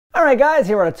Alright guys,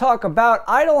 here we're to talk about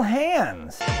Idle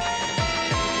Hands.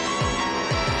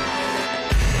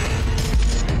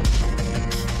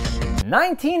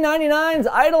 $19.99's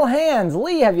Idle Hands.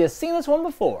 Lee, have you seen this one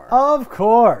before? Of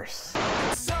course.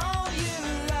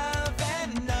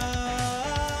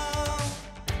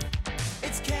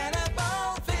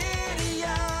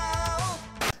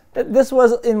 This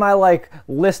was in my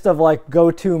list of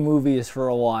go-to movies for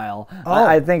a while. Oh.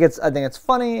 I think it's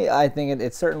funny. I think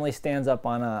it certainly stands up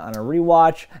on a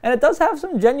rewatch, and it does have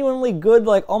some genuinely good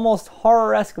almost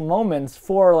horror-esque moments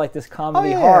for this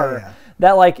comedy horror. Yeah.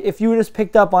 That if you just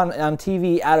picked up on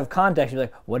TV out of context, you'd be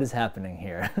like, what is happening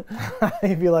here?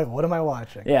 You'd be like, what am I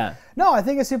watching? Yeah. No, I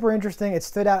think it's super interesting. It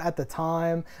stood out at the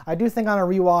time. I do think on a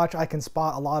rewatch I can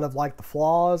spot a lot of the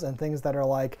flaws and things that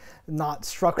are not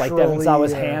structurally Devin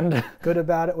Sawa's hand. Good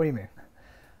about it. What do you mean?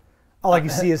 Oh, you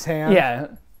see his hand? Yeah.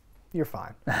 You're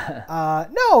fine.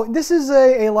 No, this is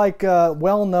a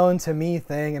well-known to me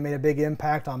thing. It made a big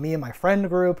impact on me and my friend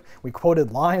group. We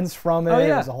quoted lines from it. Oh,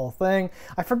 yeah. It was a whole thing.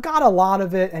 I forgot a lot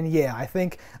of it, and yeah, I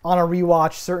think on a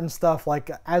rewatch, certain stuff,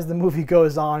 as the movie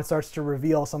goes on, it starts to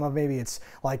reveal some of maybe its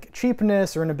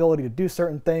cheapness or inability to do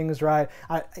certain things, right?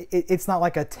 It's not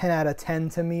a 10 out of 10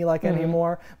 to me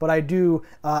anymore, but I do,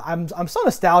 I'm so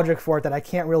nostalgic for it that I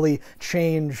can't really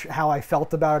change how I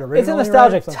felt about it originally. It's a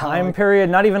nostalgic right? time period,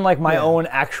 not even my own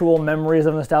actual memories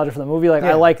of nostalgia for the movie.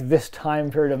 I like this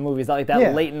time period of movies. Not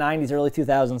that late 90s, early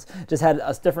 2000s just had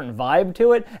a different vibe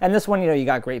to it. And this one, you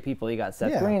got great people. You got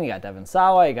Seth Green, you got Devin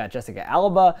Sawa, you got Jessica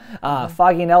Alba,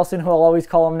 Foggy Nelson, who I'll always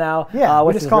call him now. Yeah, what's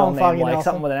we just his call real him name? Foggy Nelson.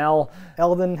 Something with an L.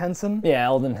 Eldon Henson. Yeah,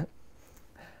 Eldon.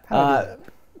 How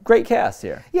Great cast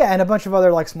here. Yeah, and a bunch of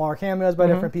other smaller cameos by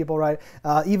different people, right?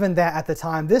 Even that at the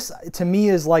time, this to me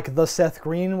is the Seth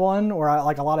Green one, where I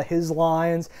a lot of his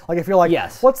lines. If you're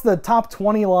yes. What's the top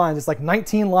 20 lines? It's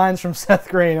 19 lines from Seth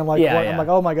Green. I'm I'm like,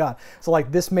 oh my god. So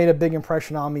this made a big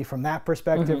impression on me from that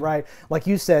perspective, right? Like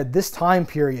you said, this time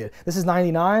period. This is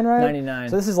 99, right? 99.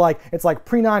 So this is it's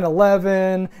pre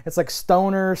 9/11. It's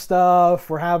stoner stuff.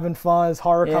 We're having fun. It's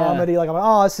horror comedy. I'm like,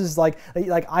 oh, this is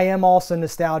I am also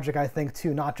nostalgic. I think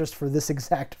too, not just for this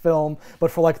exact film, but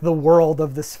for the world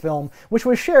of this film, which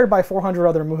was shared by 400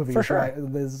 other movies. For sure. Right?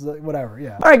 Whatever,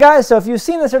 yeah. All right, guys, so if you've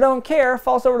seen this or don't care,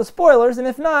 false over to spoilers, and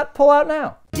if not, pull out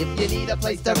now. If you need a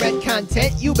place to rent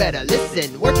content, you better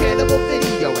listen. We're Cannibal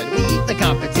Video and we eat the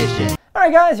competition. All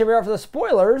right, guys, here we are for the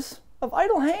spoilers of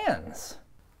Idle Hands.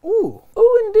 Ooh.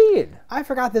 Ooh, indeed. I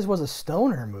forgot this was a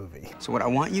stoner movie. So what I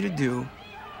want you to do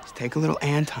is take a little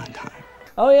Anton time.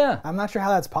 Oh, yeah. I'm not sure how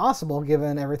that's possible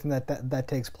given everything that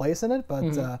takes place in it,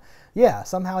 but yeah,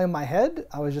 somehow in my head,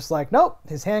 I was just nope,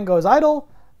 his hand goes idle,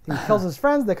 he kills his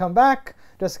friends, they come back,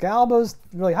 Jessica Alba's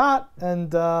really hot,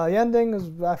 and the ending is,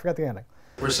 I forgot the ending.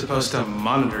 We're supposed to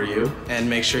monitor you and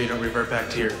make sure you don't revert back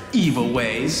to your evil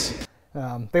ways.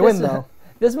 They win, though.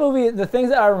 This movie, the things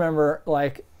that I remember,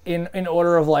 in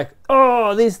order of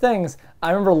oh, these things. I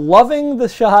remember loving the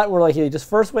shot where he just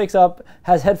first wakes up,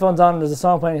 has headphones on, and there's a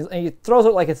song playing, and he throws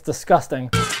it like it's disgusting.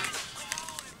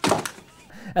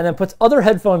 And then puts other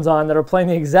headphones on that are playing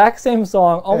the exact same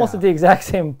song, almost at the exact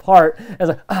same part,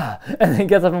 and and then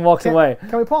gets up and walks away.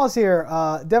 Can we pause here?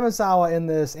 Devin Sawa in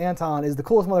this, Anton, is the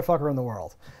coolest motherfucker in the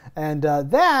world. And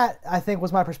that, I think,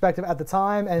 was my perspective at the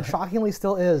time, and shockingly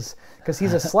still is. Because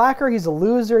he's a slacker, he's a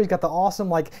loser, he's got the awesome,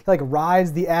 he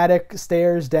rides the attic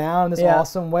stairs down in this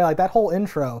awesome way. That whole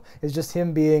intro is just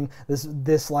him being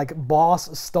this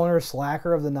boss stoner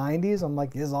slacker of the 90s. I'm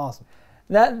like, this is awesome.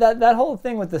 That whole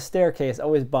thing with the staircase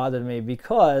always bothered me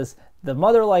because the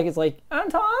mother is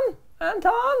Anton?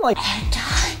 Anton?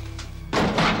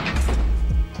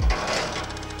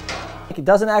 It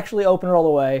doesn't actually open all the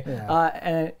way,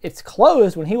 and it's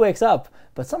closed when he wakes up,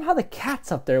 but somehow the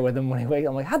cat's up there with him when he wakes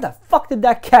up. I'm like, how the fuck did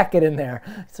that cat get in there?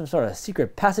 Some sort of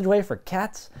secret passageway for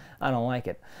cats? I don't like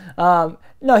it. No,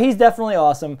 he's definitely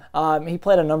awesome. He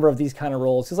played a number of these kind of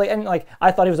roles.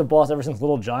 I thought he was a boss ever since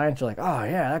Little Giant. You're like, oh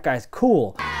yeah, that guy's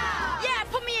cool. Yeah,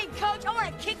 put me in, coach. I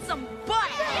want to kick some butt.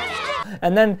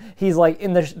 And then he's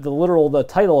in the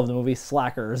title of the movie,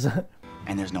 Slackers.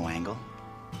 And there's no angle.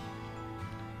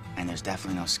 And there's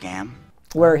definitely no scam.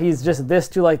 Where he's just this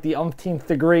to the umpteenth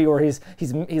degree, where he's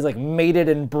mated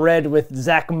and bred with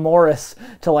Zach Morris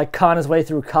to con his way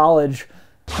through college.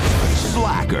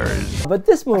 Slackers. But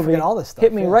this movie all this stuff,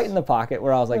 hit me right in the pocket,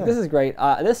 where I was like, this is great.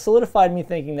 This solidified me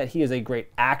thinking that he is a great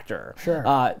actor.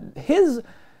 Sure. His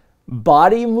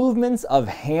body movements of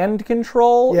hand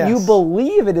control, you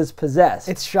believe it is possessed.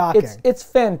 It's shocking. It's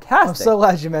fantastic. I'm so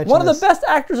glad you mentioned One of the best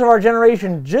actors of our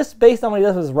generation, just based on what he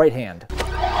does with his right hand.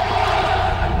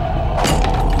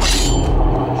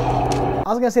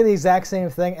 was gonna say the exact same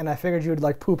thing, and I figured you would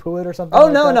like poo-poo it or something. Oh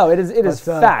like no, that. no, it is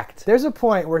fact. There's a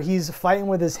point where he's fighting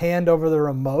with his hand over the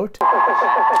remote.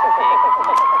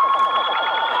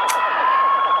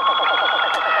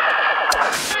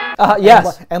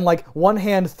 Yes. And like one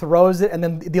hand throws it, and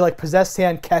then the like possessed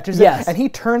hand catches it, Yes. and he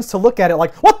turns to look at it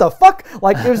like, what the fuck?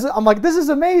 Like I'm like, this is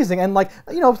amazing, and like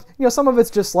you know some of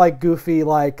it's just like goofy,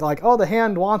 like oh the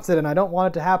hand wants it and I don't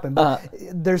want it to happen, but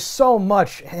there's so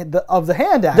much of the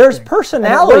hand acting. There's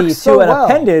personality to an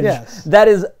appendage that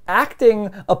is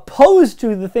acting opposed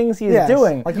to the things he's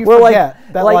doing. Like you forget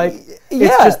that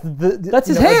it's just that's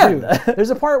his hand.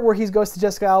 There's a part where he goes to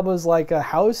Jessica Alba's like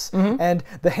house, and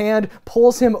the hand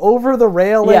pulls him over the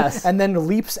railing and then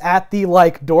leaps at the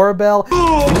like doorbell.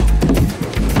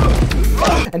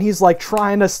 And he's like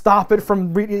trying to stop it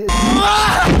from and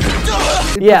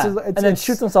then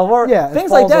shoots himself over.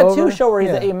 Things like that too show where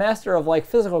he's a master of like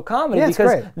physical comedy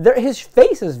because his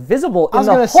face is visible in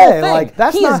the whole thing. Like,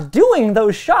 he is doing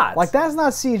those shots. Like that's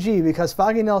not CG because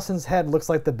Foggy Nelson's head looks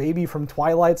like the baby from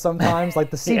Twilight sometimes.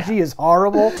 Like the CG is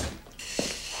horrible.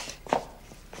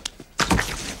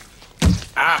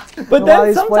 But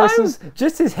then sometimes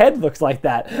just his head looks like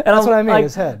that, and that's what I mean. Like,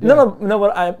 his head. No.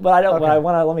 What I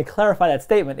want to let me clarify that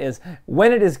statement is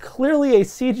when it is clearly a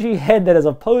CG head that is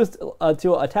opposed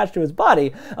to attached to his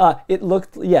body. It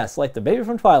looked like the baby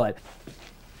from Twilight.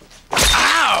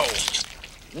 Ow!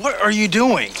 What are you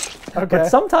doing? Okay. But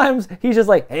sometimes he's just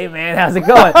like, "Hey man, how's it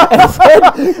going?" And his head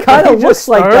kind of looks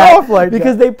like that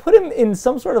because they put him in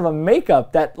some sort of a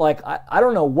makeup that, like, I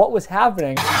don't know what was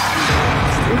happening.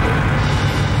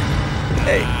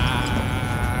 Hey.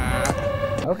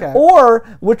 Okay. Or,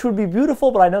 which would be beautiful,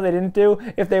 but I know they didn't do,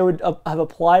 if they would have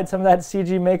applied some of that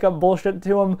CG makeup bullshit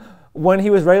to him when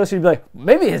he was regular, she'd be like,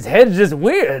 maybe his head's just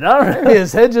weird. I don't know. Maybe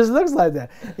his head just looks like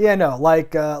that. Yeah, no, like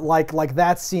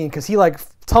that scene, because he like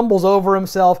tumbles over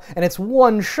himself, and it's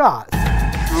one shot.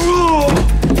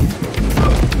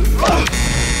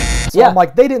 So I'm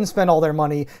like, they didn't spend all their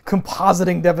money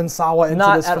compositing Devon Sawa into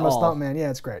this from a stuntman. Yeah,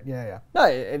 it's great. Yeah. No,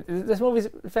 this movie's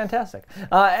fantastic.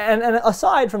 And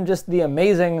aside from just the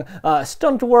amazing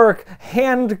stunt work,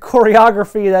 hand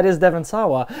choreography that is Devon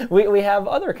Sawa, we have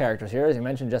other characters here. As you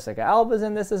mentioned, Jessica Alba's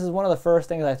in this. This is one of the first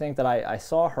things I think that I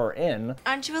saw her in.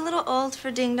 Aren't you a little old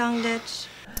for Ding Dong Ditch?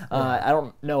 I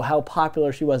don't know how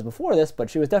popular she was before this, but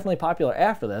she was definitely popular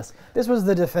after this. This was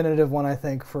the definitive one, I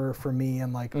think, for me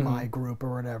and like my group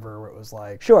or whatever, where it was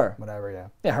like, whatever,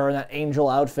 Yeah, her in that angel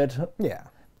outfit. Yeah.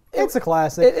 It's a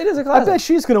classic. It is a classic. I bet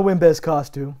she's going to win Best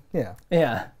Costume. Yeah.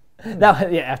 Yeah. Now,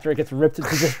 after it gets ripped to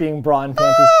just being bra and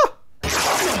panties.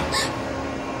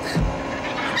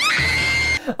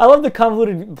 I love the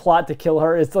convoluted plot to kill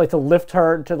her. It's like to lift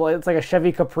her to it's like a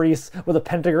Chevy Caprice with a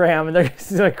pentagram, and they're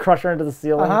just like crush her into the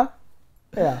ceiling.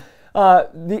 Yeah.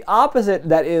 The opposite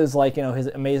that is like his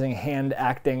amazing hand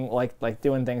acting, like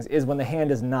doing things, is when the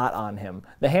hand is not on him.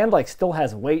 The hand like still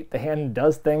has weight. The hand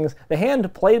does things. The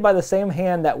hand played by the same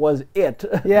hand that was It.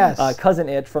 Yes. Cousin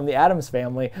It from the Addams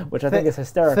Family, which I think is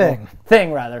hysterical.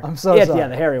 Thing rather. I'm so It, sorry. yeah,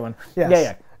 the hairy one. Yes.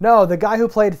 Yeah. No, the guy who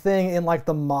played Thing in like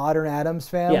the modern Addams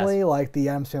Family, like the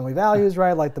Addams Family Values,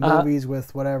 right? Like the movies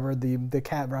with whatever the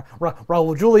cat,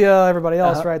 Raul Julia, everybody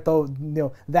else, right? Though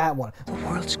that one. The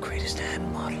world's greatest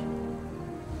hand model.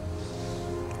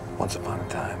 Once upon a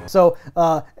time. So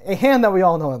a hand that we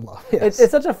all know and love. Yes.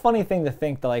 It's such a funny thing to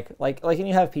think that like and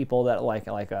you have people that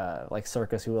like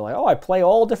circus who are like, oh, I play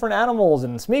all different animals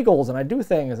and Smeagol's and I do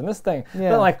things and this thing.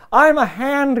 Yeah. But like, I'm a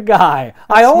hand guy.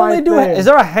 I only do it. Is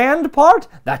there a hand part?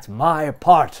 That's my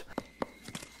part.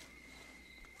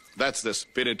 That's the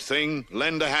spirit thing.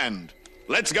 Lend a hand.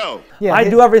 Let's go. Yeah, I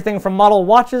do everything from model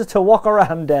watches to walk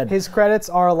around dead. His credits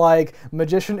are like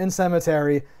Magician in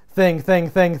Cemetery. Thing,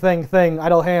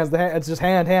 idle hands, it's just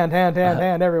hand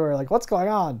everywhere. Like, what's going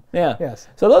on? Yeah. Yes.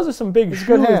 So those are some big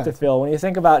shoes hand. to fill when you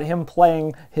think about him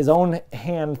playing his own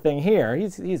hand thing here.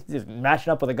 He's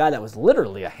matching up with a guy that was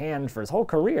literally a hand for his whole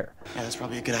career. Yeah, that's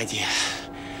probably a good idea.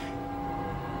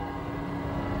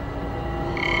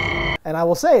 And I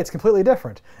will say it's completely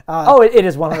different. It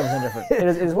is 100% different. It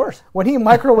is worse. When he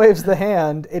microwaves the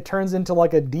hand, it turns into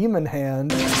like a demon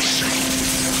hand.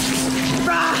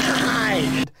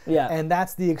 Yeah. And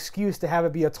that's the excuse to have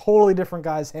it be a totally different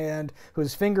guy's hand,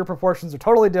 whose finger proportions are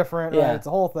totally different. Yeah. Right? It's a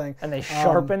whole thing. And they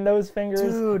sharpen those fingers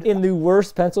dude. in the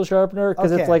worst pencil sharpener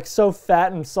because it's like so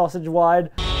fat and sausage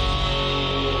wide.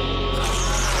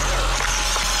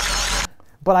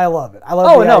 But I love it. I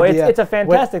love the idea. It's a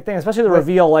fantastic thing, especially the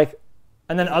reveal. Like,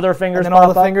 And then other fingers and then pop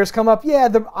all the up? fingers come up. Yeah,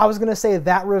 I was gonna say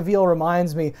that reveal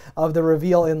reminds me of the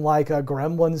reveal in like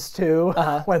Gremlins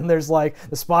 2, when there's like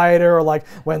the spider, or like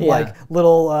when like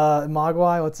little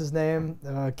Mogwai, what's his name,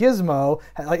 Gizmo,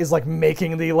 is like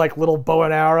making the like little bow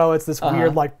and arrow. It's this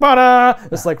weird like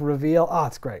this like reveal. Oh,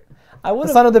 it's great. The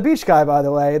Son of the Beach guy, by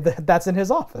the way, that's in his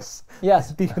office.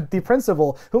 Yes. The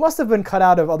principal, who must have been cut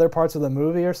out of other parts of the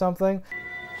movie or something.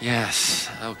 Yes.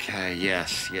 Okay.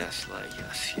 Yes. Yes.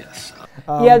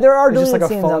 Yeah, there are deleted just like a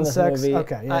scenes phone on this sex. movie.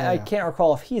 Okay, I can't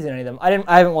recall if he's in any of them. I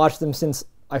haven't watched them since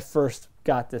I first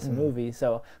got this movie,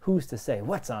 so who's to say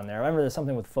what's on there? I remember there's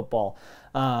something with football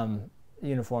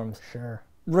uniforms. Sure.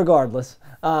 Regardless,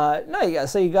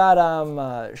 so you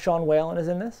got Sean Whalen is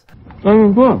in this.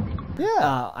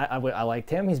 Yeah. I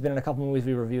liked him. He's been in a couple movies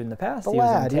we reviewed in the past. The he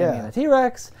Lad, was in Tammy and the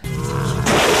T-Rex.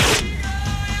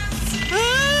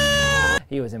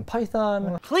 He was in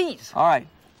Python. Please. All right,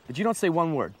 but you don't say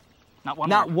one word.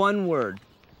 Not one word.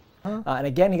 And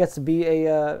again, he gets to be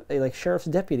a like sheriff's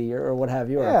deputy or what have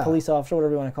you, or a police officer,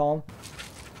 whatever you want to call him.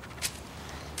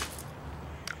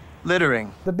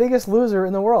 Littering. The biggest loser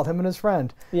in the world, him and his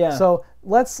friend. Yeah. So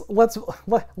let's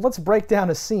break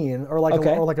down a scene or like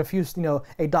a few,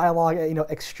 a dialogue,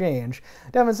 exchange.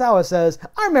 Devon Sawa says,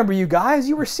 "I remember you guys.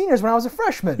 You were seniors when I was a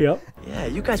freshman." Yep. Yeah,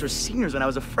 you guys were seniors when I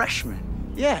was a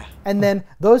freshman. Yeah. And then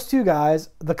those two guys,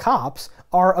 the cops,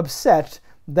 are upset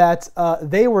that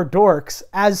they were dorks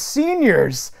as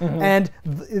seniors, and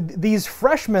these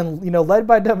freshmen, led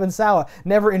by Devon Sawa,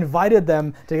 never invited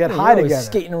them to get high together.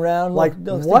 Skating around like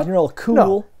what? Real cool.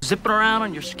 No. Zipping around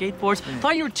on your skateboards.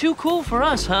 Thought you were too cool for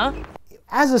us, huh?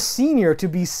 As a senior, to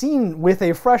be seen with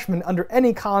a freshman under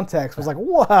any context was like,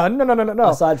 wow, no.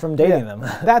 Aside from dating them.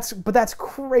 That's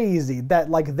crazy that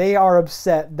like they are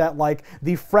upset that like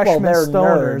the freshman stoners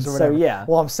nerds, or whatever. so yeah.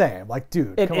 Well, I'm saying, like,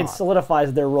 dude, come on. It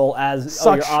solidifies their role as,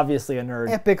 Such you're obviously a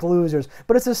nerd. Epic losers.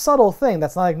 But it's a subtle thing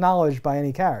that's not acknowledged by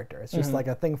any character. It's just like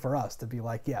a thing for us to be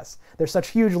like, yes, they're such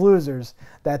huge losers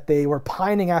that they were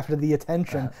pining after the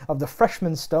attention of the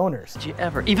freshman stoners. Did you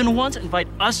ever, even once, invite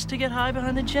us to get high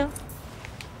behind the gym?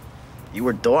 You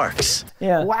were dorks.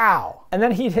 Yeah. Wow. And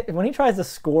then when he tries to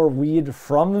score weed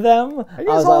from them, I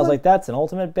was like, that's an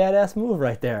ultimate badass move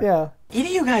right there. Yeah. What are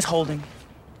you guys holding?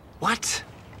 What?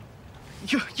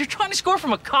 You're trying to score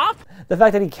from a cop? The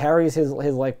fact that he carries his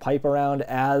like pipe around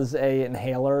as a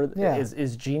inhaler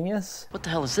is genius. What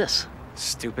the hell is this?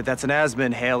 Stupid, that's an asthma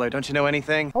inhaler. Don't you know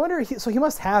anything? I wonder, so he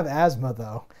must have asthma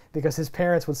though, because his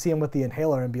parents would see him with the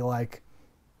inhaler and be like,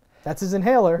 that's his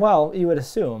inhaler. Well, you would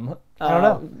assume. I don't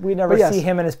know. We never see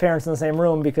him and his parents in the same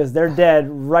room because they're dead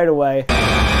right away.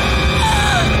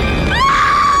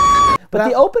 But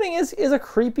the opening is a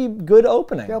creepy, good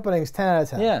opening. The opening's 10 out of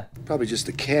 10. Yeah. Probably just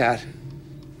a cat.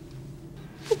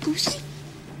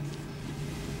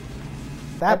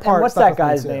 That part. And what's that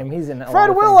guy's name? He's in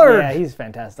Fred Willard. Yeah, he's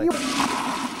fantastic.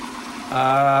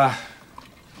 Yeah.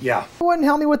 You wouldn't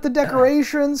help me with the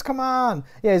decorations. Come on.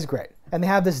 Yeah, he's great. And they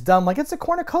have this dumb, like, it's a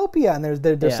cornucopia, and there's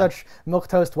such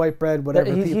milquetoast, white bread, whatever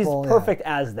people. He's perfect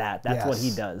as that. That's what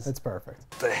he does. It's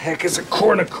perfect. The heck is a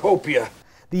cornucopia?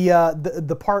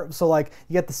 The part, so like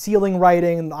you get the ceiling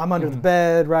writing, I'm under the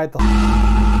bed, right? The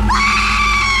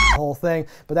whole thing.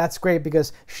 But that's great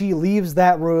because she leaves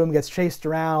that room, gets chased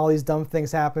around, all these dumb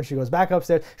things happen. She goes back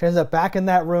upstairs. She ends up back in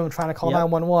that room trying to call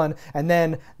 911, and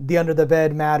then the under the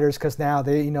bed matters because now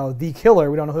the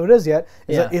killer, we don't know who it is yet,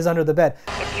 is under the bed.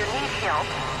 If you need help,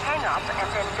 hang up and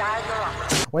then dial your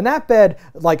operator. When that bed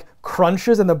like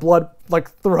crunches and the blood like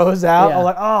throws out, I'm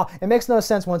like, oh, it makes no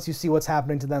sense once you see what's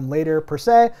happening to them later per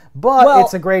se, but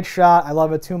it's a great shot. I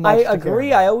love it too much. I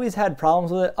agree. I always had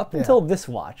problems with it up until this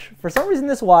watch. For some reason,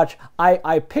 this watch,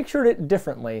 I pictured it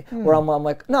differently. Where I'm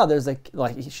like, no, there's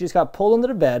like she just got pulled into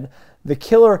the bed. The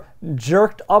killer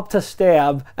jerked up to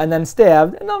stab and then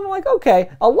stabbed, and I'm like, okay,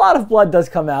 a lot of blood does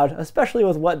come out, especially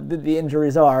with what the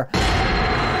injuries are.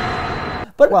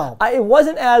 But it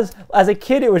wasn't as a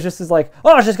kid. It was just as like,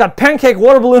 oh, she just got pancake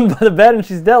water balloon by the bed and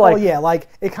she's dead. Like, yeah, like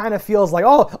it kind of feels like,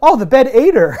 oh, the bed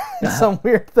ate her. Some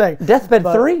weird thing. Deathbed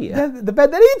 3. The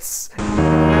bed that eats.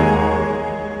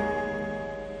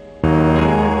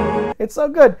 It's so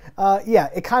good. Yeah,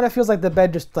 it kind of feels like the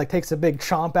bed just like takes a big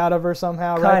chomp out of her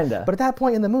somehow, right? Kinda. But at that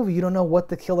point in the movie, you don't know what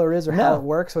the killer is or how it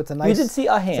works, so it's a nice. You did see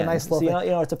a hand. It's a nice little thing.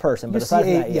 You know it's a person. But aside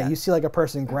from that, you see like a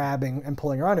person grabbing and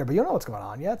pulling her under, but you don't know what's going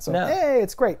on yet. So hey,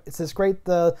 it's great. It's this great.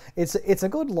 It's a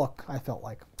good look. I felt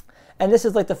like. And this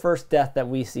is like the first death that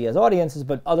we see as audiences,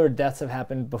 but other deaths have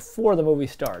happened before the movie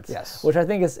starts. Yes. Which I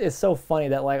think is so funny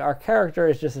that like our character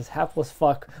is just this hapless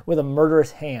fuck with a murderous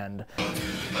hand.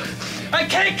 I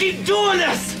can't keep doing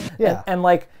this! Yeah. And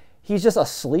like he's just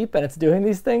asleep and it's doing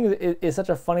these things is such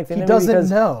a funny thing. He to me doesn't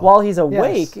because know. While he's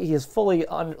awake, Yes. he is fully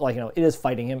it is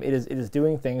fighting him. It is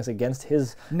doing things against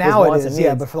his Now his wants it is, and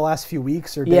needs. but for the last few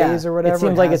weeks or days or whatever, it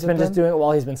seems like it's been hasn't just doing it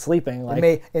while he's been sleeping.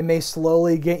 Like it may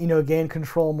slowly gain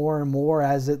control more and more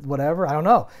as it whatever. I don't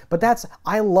know, but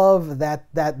I love that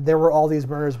there were all these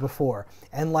murders before,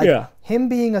 and him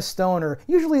being a stoner.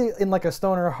 Usually in like a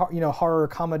stoner horror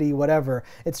comedy whatever,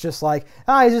 it's just like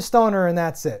he's a stoner and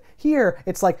that's it. Here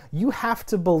it's like you have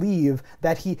to believe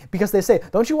that because they say,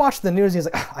 don't you watch the news? And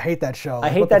he's like, I hate that show. I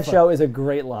hate that show is a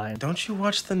great line. Don't you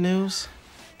watch the news?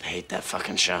 I hate that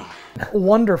fucking show.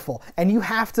 Wonderful. And you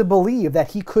have to believe that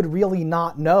he could really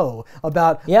not know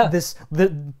about this.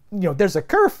 There's a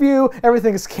curfew,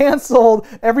 everything's canceled,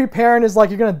 every parent is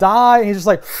like, you're gonna die, and he's just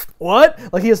like, what?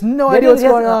 Like he has no idea what's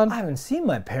going on. I haven't seen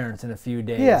my parents in a few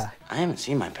days. Yeah. I haven't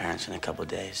seen my parents in a couple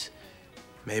days.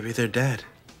 Maybe they're dead.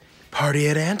 Party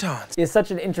at Anton's. It's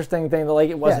such an interesting thing that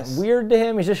it wasn't weird to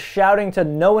him. He's just shouting to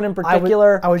no one in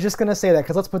particular. I was just gonna say that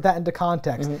because let's put that into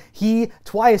context. He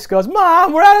twice goes,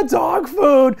 Mom, we're out of dog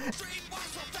food.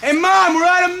 Hey, Mom, we're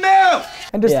out of milk!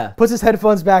 And just puts his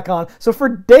headphones back on. So for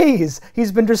days,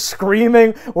 he's been just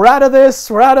screaming, we're out of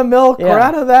this, we're out of milk, we're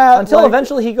out of that. Until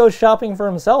eventually he goes shopping for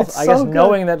himself, I guess,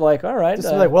 knowing that, all right.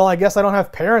 Just well, I guess I don't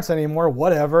have parents anymore,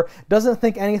 whatever. Doesn't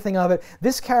think anything of it.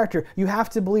 This character, you have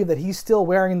to believe that he's still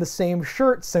wearing the same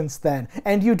shirt since then.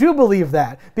 And you do believe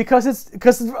that because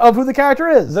of who the character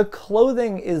is. The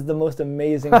clothing is the most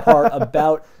amazing part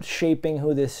about shaping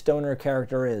who this stoner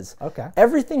character is. Okay.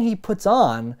 Everything he puts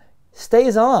on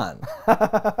stays on.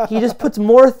 He just puts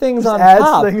more things on adds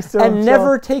top things to and himself.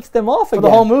 never takes them off again. For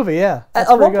the whole movie, yeah. At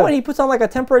one point, he puts on a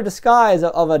temporary disguise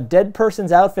of a dead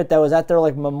person's outfit that was at their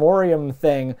memoriam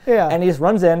thing. Yeah. And he just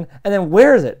runs in and then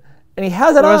wears it. And he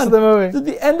has it the on rest of the movie. to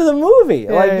the end of the movie.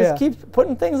 Yeah, Just keeps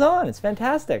putting things on. It's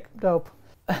fantastic. Dope.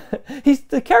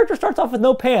 The character starts off with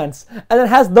no pants and then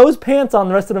has those pants on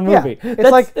the rest of the movie. Yeah,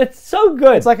 it's so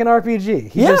good. It's like an RPG.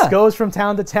 He just goes from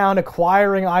town to town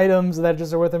acquiring items that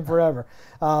just are with him forever.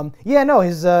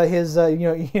 His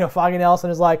Foggy Nelson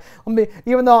is like,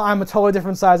 even though I'm a totally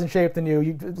different size and shape than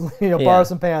you, borrow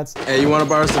some pants. Hey, you want to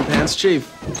borrow some pants, Chief?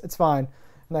 It's fine.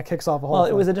 And that kicks off a whole Well,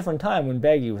 thing. it was a different time when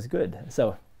baggy was good,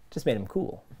 so just made him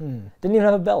cool. Didn't even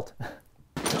have a belt.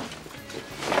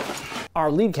 Our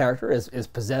lead character is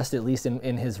possessed, at least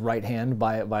in his right hand,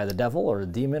 by the devil or a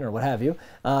demon or what have you.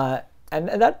 And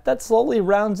that slowly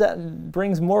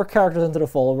brings more characters into the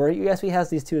fold, where he has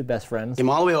these two best friends. Came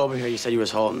all the way over here, you said you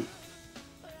was holding.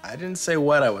 I didn't say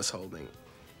what I was holding.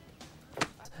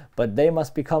 But they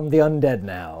must become the undead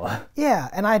now. Yeah,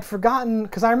 and I'd forgotten,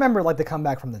 because I remember the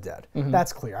comeback from the dead.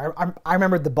 That's clear. I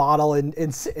remembered the bottle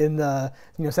in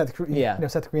Seth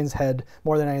Green's head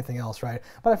more than anything else, right?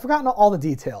 But I've forgotten all the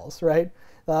details, right?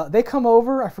 They come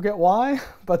over, I forget why,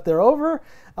 but they're over.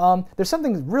 There's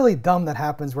something really dumb that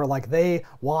happens where they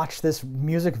watch this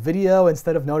music video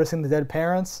instead of noticing the dead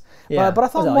parents. Yeah, but I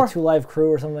thought was it more Two Live Crew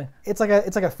or something. It's like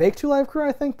a fake Two Live Crew,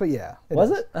 I think. But yeah,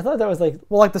 was it? I thought that was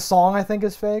the song I think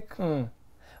is fake.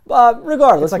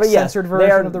 Regardless, it's censored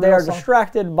version of the real song. They are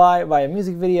distracted by a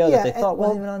music video that they thought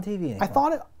wasn't even on TV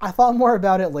anymore. I thought more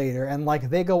about it later, and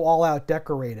they go all out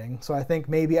decorating. So I think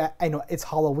maybe I know it's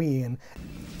Halloween.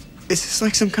 Is this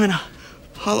like some kind of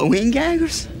Halloween gag or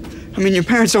something? I mean, your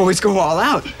parents always go all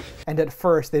out. And at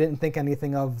first, they didn't think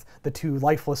anything of the two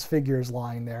lifeless figures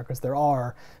lying there, because there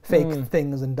are fake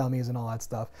things and dummies and all that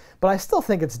stuff. But I still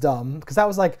think it's dumb, because that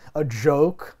was a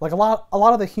joke. A lot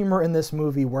of the humor in this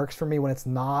movie works for me when it's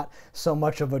not so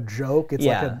much of a joke. It's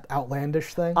an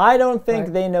outlandish thing. I don't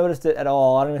think they noticed it at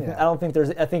all.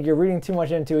 I think you're reading too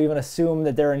much into even assume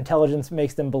that their intelligence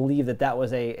makes them believe that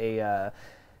was a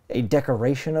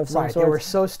decoration of some sort. They were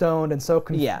so stoned and so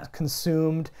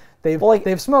consumed.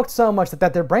 They've smoked so much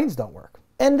that their brains don't work.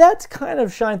 And that's kind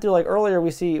of shined through. Earlier, we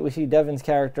see Devin's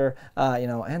character,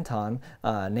 Anton,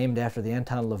 named after the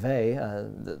Anton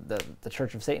LaVey, the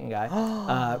Church of Satan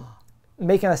guy,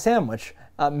 making a sandwich,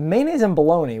 mayonnaise and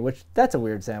bologna, which that's a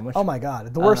weird sandwich. Oh my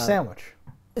God, the worst sandwich.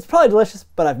 It's probably delicious,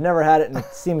 but I've never had it, and it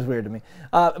seems weird to me.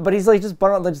 But he's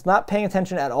just not paying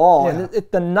attention at all. Yeah. And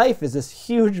the knife is this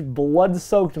huge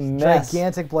blood-soaked mess.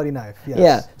 Gigantic bloody knife. Yes.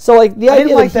 Yeah. So the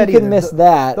idea that he could miss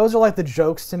that. Those are the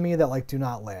jokes to me that do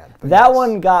not land. But that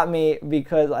one got me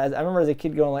because I remember as a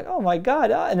kid going oh my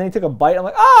God, and then he took a bite. I'm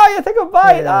like, yeah, take a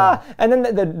bite, And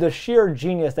then the sheer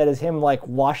genius that is him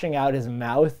washing out his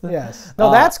mouth. Yes.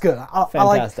 No, that's good.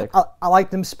 Fantastic. I like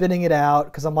them spitting it out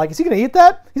because I'm like, is he gonna eat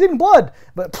that? He's eating blood.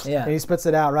 But and he spits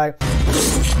it out, right?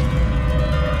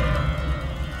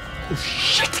 Oh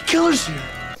shit, the killer's here.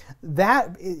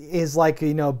 that is like,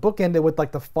 you know, bookended with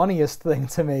like the funniest thing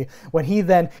to me when he's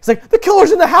like, the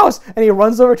killer's in the house, and he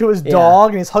runs over to his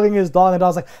dog and he's hugging his dog, and the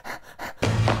dog's like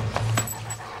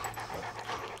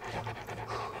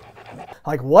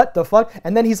what the fuck?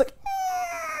 And then he's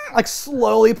like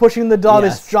slowly pushing the dog,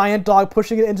 this giant dog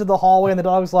pushing it into the hallway, and the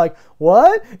dog's like,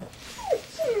 what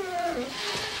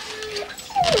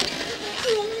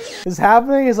is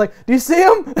happening? He's like, do you see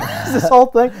him? This whole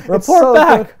thing. Report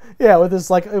back. Good. Yeah, with this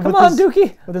like, come on,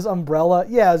 Dookie, with his umbrella.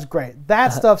 Yeah, it's great.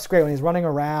 That stuff's great when he's running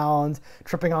around,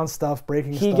 tripping on stuff,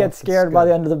 breaking stuff. He gets scared by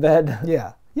the end of the bed.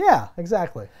 Yeah. Yeah,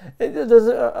 exactly. There's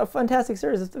a fantastic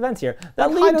series of events here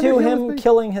that lead to him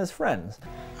killing his friends.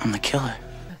 I'm the killer.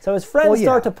 So his friends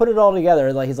start to put it all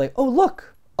together. Like he's like, oh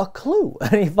look, a clue,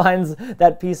 and he finds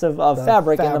that piece of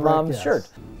fabric in the mom's shirt.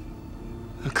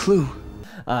 A clue.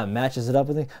 Matches it up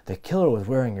with the killer was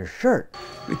wearing your shirt.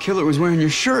 The killer was wearing your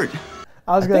shirt.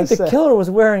 I think the killer was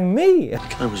wearing me. The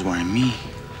killer was wearing me.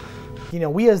 You know,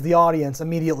 we as the audience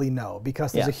immediately know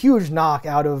because there's a huge knock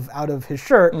out of his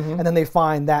shirt, and then they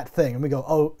find that thing, and we go,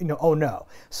 oh, you know, oh no.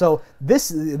 So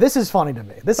this is funny to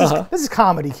me. This is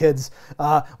comedy, kids.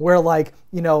 Where like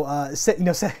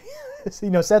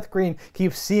Seth Green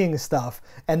keeps seeing stuff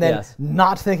and then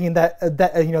not thinking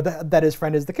that his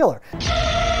friend is the killer.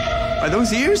 Are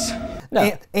those ears?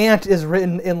 No. Ant is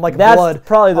written in like That's blood.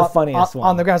 Probably the funniest one.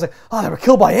 On the ground, it's like, oh, they were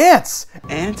killed by ants.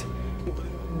 Ant?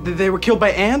 They were killed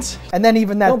by ants? And then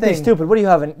even that don't thing. Don't be stupid. What do you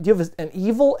have? Do you have an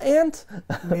evil ant?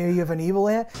 Maybe you have an evil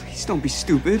ant? Please don't be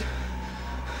stupid.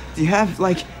 Do you have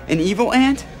like an evil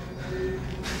ant?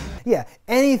 Yeah,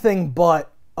 anything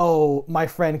but, oh, my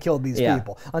friend killed these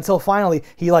people. Until finally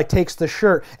he like takes the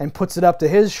shirt and puts it up to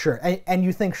his shirt, and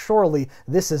you think surely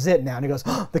this is it now. And he goes,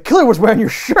 oh, the killer was wearing your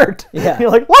shirt. Yeah. And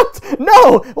you're like, what?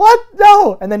 No, what?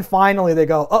 No. And then finally they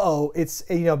go, uh-oh, it's,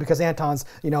 you know, because Anton's,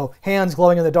 you know, hands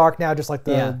glowing in the dark now, just like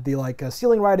the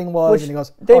ceiling writing was. Which and he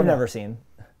goes, they've never seen.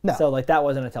 No. So like that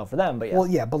wasn't a tell for them, but yeah. Well,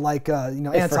 yeah, but like you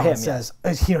know, it's Anton says,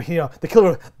 you know, the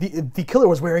killer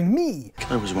was wearing me. The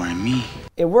killer was wearing me.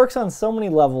 It works on so many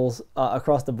levels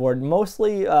across the board.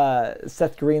 Mostly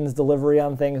Seth Green's delivery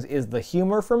on things is the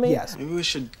humor for me. Yes. Maybe we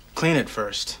should clean it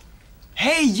first.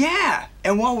 Hey, yeah.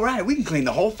 And while we're at it, we can clean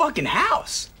the whole fucking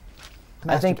house.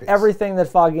 I think everything that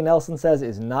Foggy Nelson says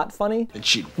is not funny. And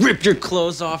she'd rip your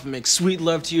clothes off and make sweet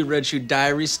love to you, Red Shoe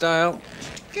Diary style.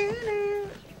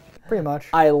 Pretty much.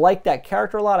 I like that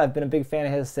character a lot. I've been a big fan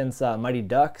of his since Mighty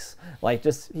Ducks. Like,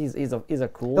 just he's a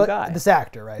cool guy. This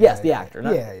actor, right? Yes, the actor.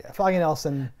 Yeah. Foggy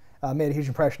Nelson made a huge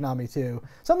impression on me too.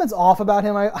 Something's off about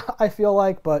him, I feel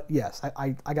like, but yes,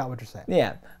 I got what you're saying.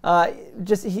 Yeah,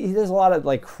 just there's a lot of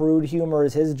like crude humor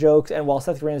is his jokes, and while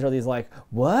Seth Green's are these like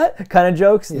what kind of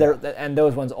jokes, and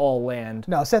those ones all land.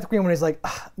 No, Seth Green when he's like,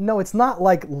 no, it's not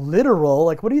like literal.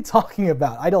 Like, what are you talking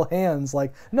about? Idle hands.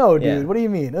 Like, no, dude, what do you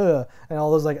mean? And all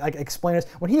those like explainers.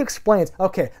 When he explains,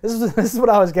 okay, this is what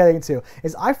I was getting to.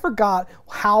 Is I forgot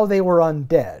how they were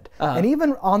undead, and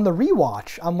even on the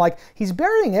rewatch, I'm like, he's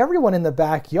burying everyone in the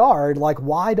backyard. Like,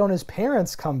 why don't his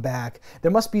parents come back?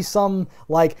 There must be some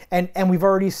like, and we've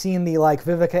already seen the like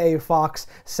Vivica A. Fox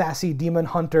sassy demon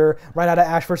hunter right out of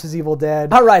Ash vs. Evil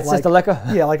Dead. All right, Sister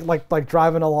Lecca. Yeah, like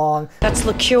driving along. That's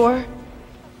liqueur.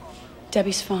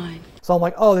 Debbie's fine. So I'm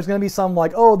like, oh, there's gonna be some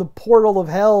like, oh, the portal of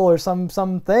hell or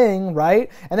something,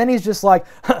 right? And then he's just like,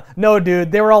 no,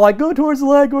 dude. They were all like, go towards the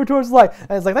light, go towards the light.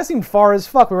 And it's like, that seemed far as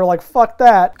fuck. We were like, fuck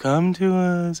that. Come to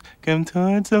us, come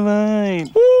towards the light.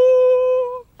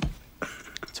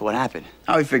 So what happened?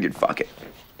 Oh, we figured, fuck it.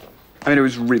 I mean, it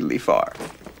was really far.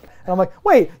 And I'm like,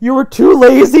 wait, you were too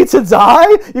lazy to die?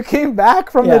 You came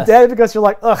back from the dead because you're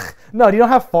like, ugh, no, you don't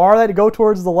have far that to go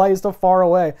towards the light, it's so far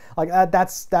away. Like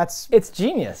that's it's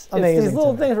genius. Amazing. It's these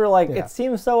little things where like it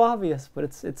seems so obvious, but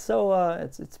it's so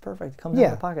it's perfect. It comes out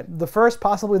of the pocket. The first,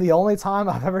 possibly the only time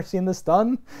I've ever seen this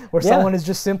done, where someone is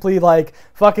just simply like,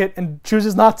 fuck it, and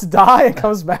chooses not to die and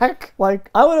comes back. Like,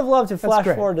 I would have loved to flash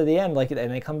forward to the end, like, and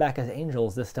they come back as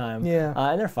angels this time. Yeah.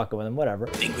 And they're fucking with him, whatever.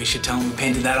 Think we should tell him we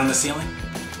painted that on the ceiling?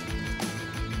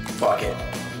 Fuck it.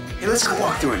 Hey, let's go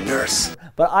walk through a nurse.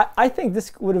 But I think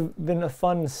this would have been a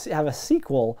fun have a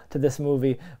sequel to this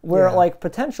movie where like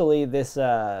potentially this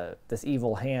this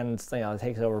evil hand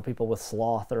takes over people with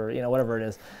sloth or whatever it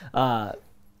is. I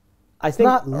think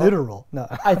not literal. No,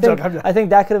 I think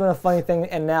that could have been a funny thing.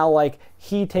 And now like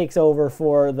he takes over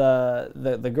for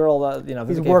the girl.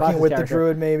 He's working with the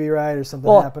druid maybe, right, or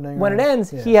something happening. When it ends,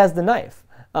 he has the knife.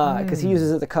 Because he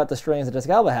uses it to cut the strings that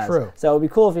Jessica Alba has. True. So it would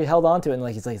be cool if he held on to it and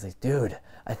like he's like, dude,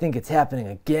 I think it's happening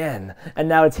again. And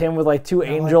now it's him with like two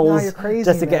angels. Like, no, you're crazy,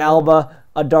 Jessica man. Alba,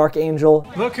 a dark angel.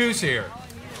 Look who's here.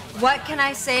 What can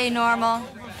I say, Normal?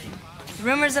 The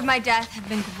rumors of my death have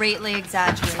been greatly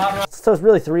exaggerated. So it's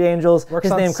really three angels. Works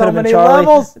His on name so could have been many Charlie.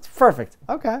 levels. It's perfect.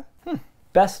 Okay.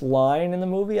 Best line in the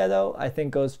movie, though, I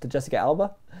think goes to Jessica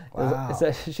Alba. Wow.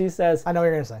 She says, I know what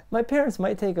you're going to say. My parents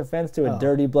might take offense to a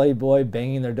dirty, bloody boy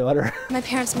banging their daughter. My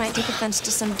parents might take offense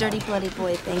to some dirty, bloody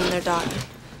boy banging their daughter.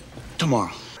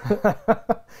 Tomorrow.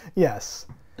 Yes.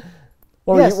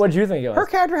 What did you think it was? Her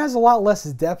character has a lot less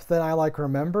depth than I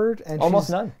remembered, and almost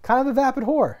she's none. Kind of a vapid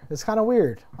whore. It's kind of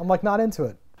weird. I'm not into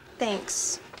it.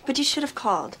 Thanks. But you should have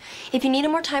called. If you needed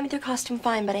more time with your costume,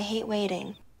 fine, but I hate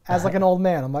waiting. As an old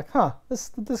man, I'm like, huh, this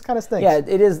kind of stinks. Yeah,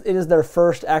 it is their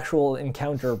first actual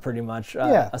encounter, pretty much.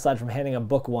 Yeah. Aside from handing a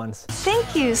book once.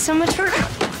 Thank you so much for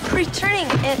returning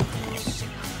it.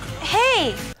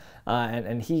 Hey!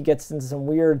 And he gets into some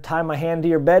weird tie my hand to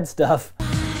your bed stuff.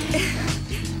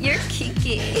 You're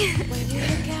kinky.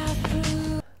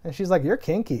 And she's like, you're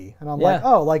kinky. And I'm like,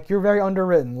 oh, you're very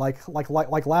underwritten,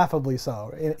 laughably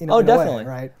so. In Definitely. A way,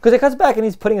 right? Because it cuts back and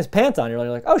he's putting his pants on. You're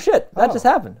like, oh shit, that just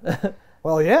happened.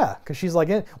 Well, yeah, because she's like,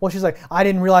 I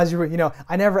didn't realize you were,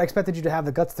 I never expected you to have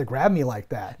the guts to grab me like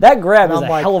that. That grab is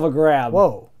a hell of a grab.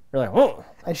 Whoa. You're like, whoa.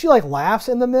 And she laughs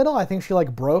in the middle. I think she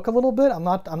broke a little bit.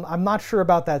 I'm not sure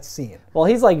about that scene. Well,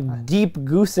 he's deep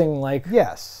goosing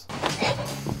Yes.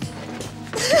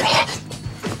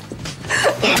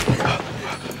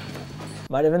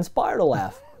 Might have inspired a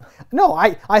laugh. No,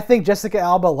 I think Jessica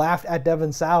Alba laughed at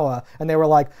Devon Sawa, and they were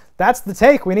like, that's the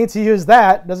take. We need to use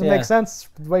that. Doesn't make sense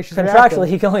the way she's Contractually, reacting.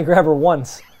 he can only grab her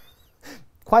once.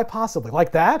 Quite possibly.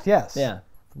 Like that? Yes. Yeah.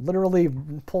 Literally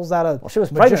pulls out a she was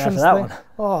pregnant after magician's that thing.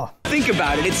 one. Oh. Think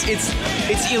about it.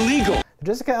 It's illegal. The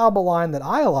Jessica Alba line that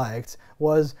I liked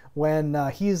was when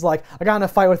he's like, I got in a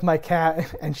fight with my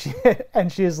cat, and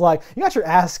she's like, you got your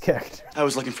ass kicked. I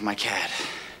was looking for my cat.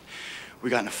 We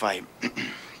got in a fight.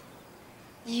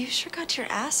 You sure got your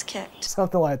ass kicked.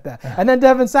 Something like that. And then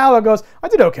Devon Sawa goes, I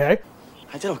did okay.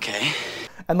 I did okay.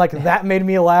 And that made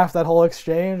me laugh, that whole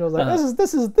exchange. I was like,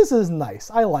 this is nice.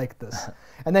 I like this.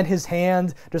 And then his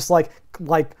hand just like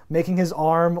making his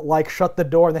arm shut the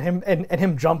door, and then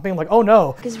him jumping oh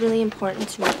no. It's really important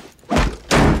to me.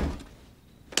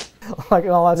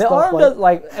 All that the stuff. Arm does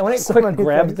and when it so quick many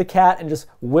grabs things. the cat and just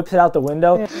whips it out the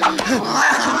window.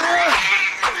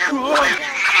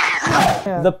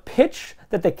 Yeah. The pitch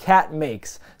that the cat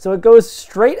makes, so it goes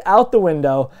straight out the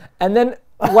window, and then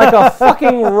like a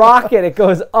fucking rocket, it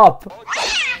goes up.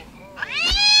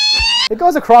 It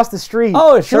goes across the street.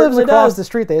 Oh, it she lives certainly across does. the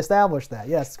street. They established that.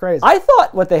 Yes, it's crazy. I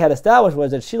thought what they had established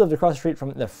was that she lived across the street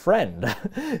from the friend.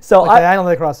 So okay, I don't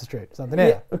live across the street. Something.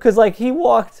 Yeah. Because he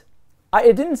walked.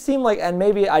 It didn't seem like, and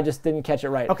maybe I just didn't catch it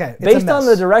right. Okay, it's based a on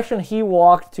mess. the direction he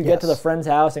walked to get to the friend's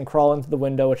house and crawl into the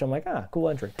window, which I'm like, cool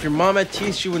entry. Your mama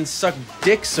teased you wouldn't suck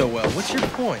dick so well. What's your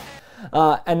point?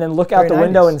 And then look out the Very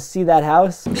window 90s. and see that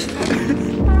house.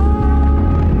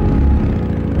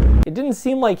 It didn't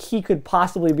seem like he could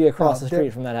possibly be across the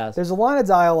street from that house. There's a line of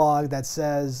dialogue that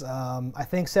says, I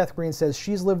think Seth Green says,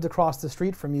 she's lived across the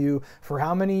street from you for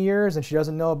how many years, and she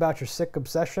doesn't know about your sick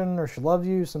obsession, or she loves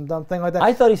you, some dumb thing like that.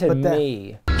 I thought he said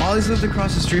me. Molly's lived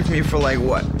across the street from you for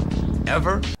what?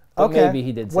 Ever? But okay. maybe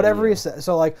he did say whatever you. he said.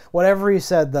 So whatever he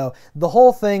said though, the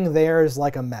whole thing there is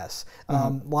a mess.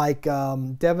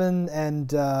 Devon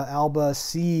and Alba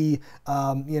see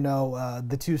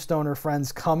the two stoner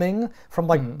friends coming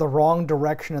from the wrong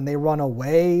direction, and they run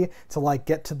away to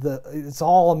get to the. It's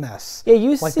all a mess. Yeah,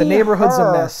 you see the neighborhood's her,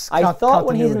 a mess. I thought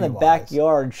when he's in the continuity-wise.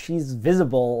 backyard, she's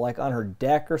visible on her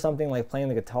deck or something, playing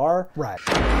the guitar. Right.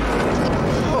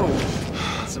 Oh,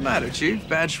 what's the matter, Chief?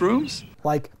 Bad shrooms?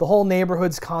 The whole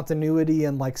neighborhood's continuity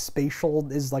and spatial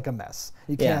is a mess.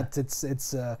 You Yeah. can't.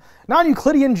 It's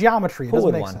non-Euclidean geometry. It Who doesn't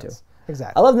would make want sense. to?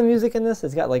 Exactly. I love the music in this.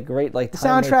 It's got great The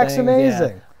soundtrack's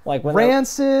amazing. Yeah. When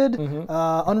Rancid,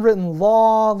 Unwritten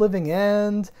Law, Living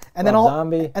End, and then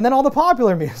Zombie. all the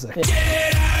popular music.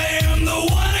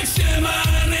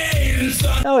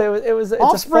 No, it was. It's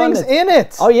Offspring's a fun, in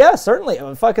it. Oh yeah, certainly.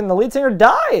 Fucking the lead singer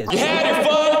dies. You had your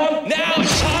fun, now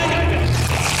it's time.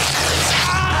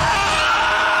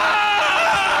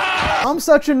 I'm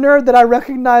such a nerd that I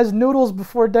recognized Noodles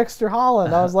before Dexter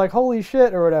Holland. I was like, holy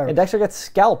shit, or whatever. And Dexter gets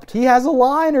scalped. He has a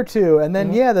line or two, and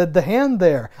then the hand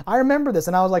there. I remember this,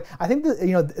 and I was like, I think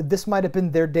that this might have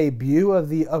been their debut of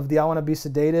the I Want to Be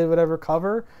Sedated whatever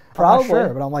cover. Probably. I'm not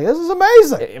sure, but I'm like, this is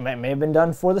amazing. It may have been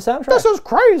done for the soundtrack. This is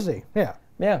crazy. Yeah.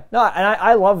 Yeah. No, and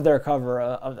I love their cover.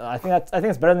 I think it's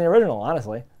better than the original,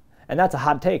 honestly. And that's a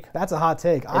hot take. That's a hot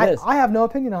take. It is. I have no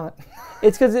opinion on it.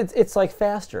 It's because it's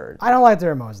faster. I don't like the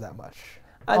Ramones that much.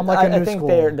 I'm a new I think school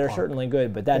they're punk. certainly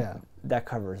good, but that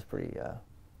cover is pretty.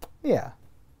 Yeah.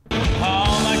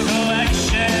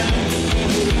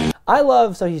 I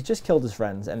love, so he's just killed his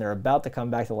friends, and they're about to come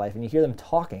back to life, and you hear them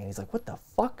talking, and he's like, what the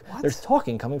fuck? What? There's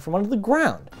talking coming from under the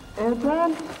ground.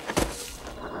 Anton?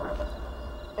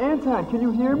 Anton, can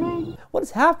you hear me? What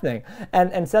is happening?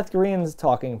 And Seth Green's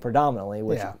talking predominantly,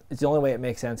 which is the only way it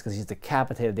makes sense because he's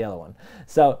decapitated the other one.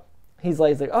 So he's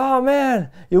like, oh man,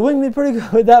 you winged me pretty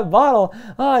good with that bottle.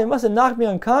 Oh, you must have knocked me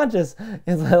unconscious.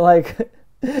 He's like,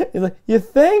 you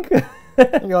think?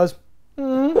 He goes,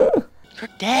 You're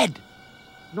dead.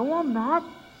 No, I'm not.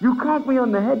 You cracked me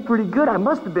on the head pretty good. I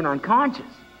must have been unconscious.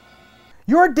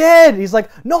 You're dead. He's like,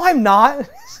 no, I'm not.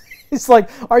 He's like,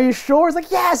 are you sure? He's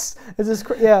like, yes. It's just,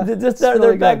 yeah. They're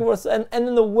really back and forth, and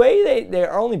then the way they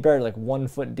are only buried like 1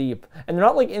 foot deep, and they're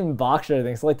not like in box or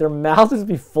anything. So like their mouths just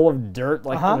be full of dirt,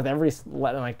 like with every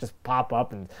letting like just pop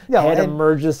up and head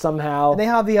emerges somehow. And they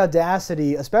have the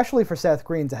audacity, especially for Seth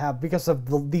Green, to have because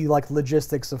of the like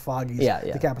logistics of Foggy's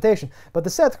decapitation. But the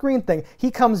Seth Green thing, he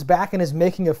comes back and is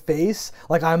making a face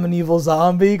like I'm an evil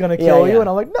zombie gonna kill you, and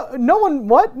I'm like, no one,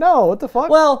 what? No, what the fuck?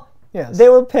 Well. Yes. They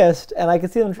were pissed, and I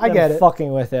could see them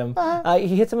fucking with him.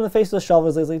 He hits him in the face with a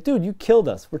shovel. He's like, dude, you killed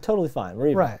us. We're totally fine. We're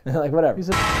even. Right. Like, whatever.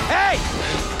 Hey!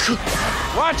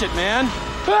 Watch it, man.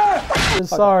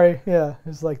 Sorry. Yeah.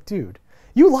 He's like, dude,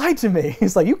 you lied to me.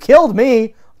 He's like, you killed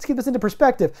me. Let's keep this into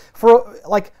perspective. For,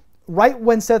 like, right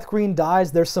when Seth Green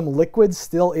dies, there's some liquid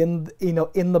still in,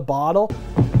 in the bottle.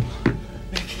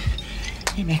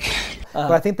 Hey, Mick.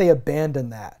 But I think they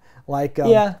abandoned that. Like,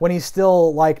 when he's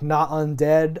still, like, not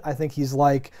undead, I think he's,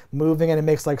 like, moving and it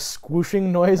makes, like, squooshing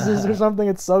noises or something.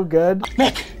 It's so good.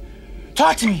 Mick,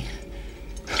 talk to me.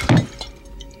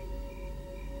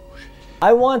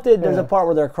 I wanted, there's a part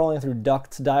where they're crawling through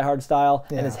ducts, Die Hard style,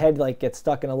 and his head, like, gets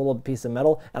stuck in a little piece of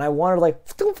metal, and I wanted, like,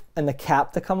 and the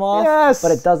cap to come off,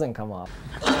 but it doesn't come off.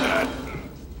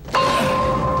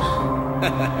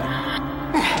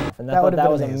 And I thought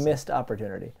that was a missed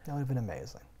opportunity. That would have been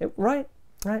amazing. Right.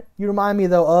 You remind me,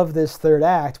 though, of this third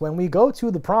act. When we go to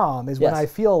the prom is when I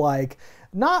feel like,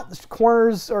 not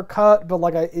corners are cut, but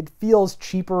like it feels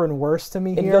cheaper and worse to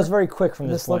me here. It goes very quick from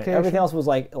this point. Location. Everything else was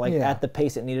like at the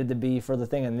pace it needed to be for the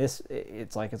thing, and this,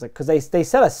 it's like, because they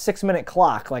set a 6-minute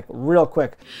clock, like real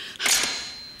quick.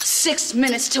 6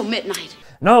 minutes till midnight.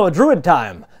 No, druid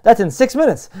time. That's in 6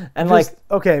 minutes. And just, like,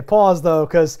 okay, pause though,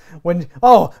 because when,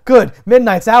 good,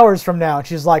 midnight's hours from now. And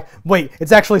she's like, wait,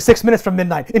 it's actually 6 minutes from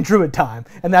midnight in druid time.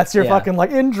 And that's your fucking like,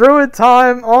 in druid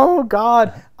time. Oh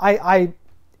God.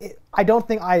 I don't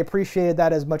think I appreciated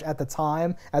that as much at the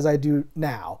time as I do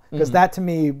now, because that to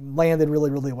me landed really,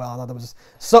 really well. I thought that was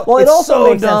so. Well, it also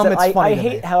makes dumb. sense that it's funny I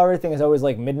hate how everything is always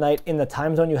like midnight in the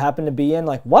time zone you happen to be in.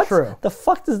 Like, what? True. The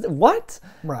fuck does what?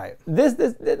 Right. This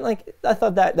like I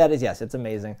thought that is yes, it's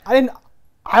amazing. I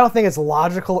don't think it's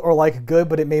logical or like good,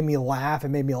 but it made me laugh. It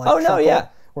made me like. Oh no, yeah.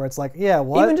 Where it's like, yeah,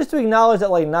 what? Even just to acknowledge that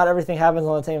like not everything happens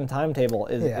on the same timetable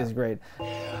is great.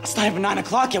 It's not even 9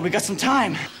 o'clock yet. We got some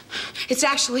time. It's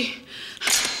actually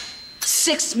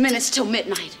 6 minutes till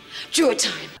midnight. Druid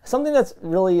time. Something that's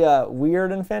really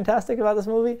weird and fantastic about this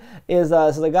movie is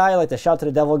so the guy, like the shout to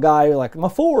the devil guy, like my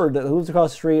Ford who lives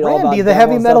across the street. Randy, the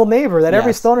heavy metal neighbor that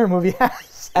every stoner movie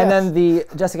has. And then the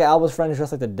Jessica Alba's friend is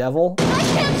dressed like the devil. I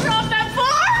can't drop that far!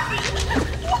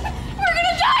 We're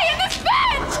gonna die in this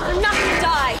bed! I'm not gonna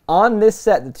die! On this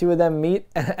set, the two of them meet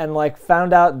and like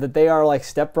found out that they are like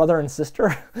stepbrother and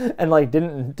sister and like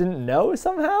didn't know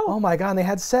somehow. Oh my God, and they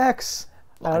had sex.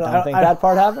 I don't think that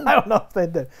part happened. I don't know if they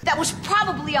did. That was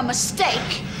probably a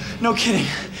mistake. No kidding.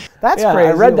 That's crazy.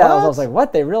 I read that. I was like,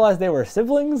 what? They realized they were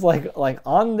siblings? Like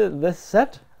on this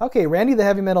set? Okay, Randy, the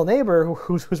heavy metal neighbor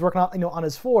who's working on, on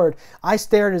his Ford, I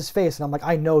stared at his face and I'm like,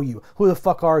 I know you. Who the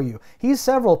fuck are you? He's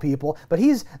several people, but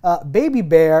he's Baby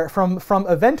Bear from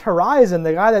Event Horizon,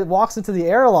 the guy that walks into the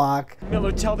airlock.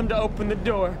 Miller, tell them to open the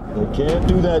door. You can't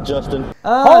do that, Justin.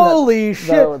 Holy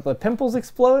shit! The pimples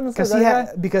explode?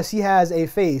 Because he has a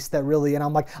face that really, and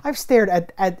I'm like, I've stared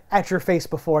at your face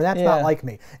before, and that's not like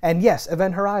me. And yes,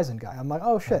 Event Horizon guy. I'm like,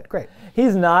 oh shit, great.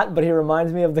 He's not, but he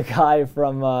reminds me of the guy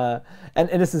from, and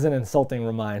this is an insulting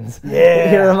reminds. Yeah.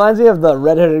 He reminds me of the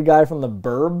redheaded guy from The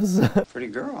Burbs. Pretty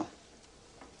girl.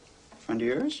 Friend of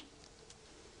yours?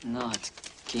 No, it's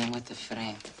came with the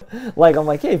frame. Like, I'm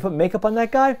like, hey, you put makeup on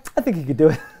that guy? I think he could do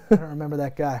it. I don't remember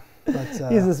that guy.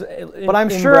 But I'm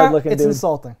sure it's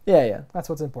insulting. Yeah, yeah. That's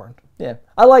what's important. Yeah,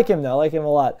 I like him though. I like him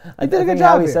a lot. He did a good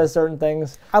job. How he says certain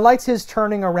things. I liked his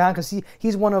turning around because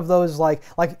he's one of those like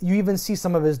you even see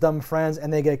some of his dumb friends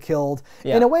and they get killed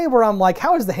in a way where I'm like,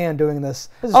 how is the hand doing this?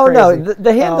 This is crazy. No,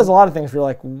 the hand does a lot of things. Where you're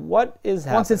like, what is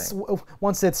happening?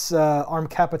 Once it's arm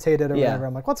capitated or whatever,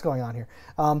 I'm like, what's going on here?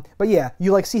 But yeah,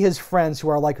 you like see his friends who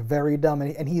are like very dumb,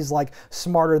 and he's like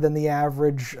smarter than the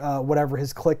average whatever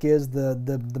his clique is,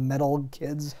 the metal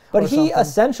kids. But he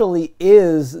essentially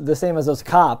is the same as those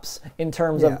cops in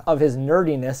terms of his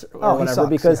nerdiness or whatever,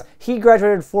 because he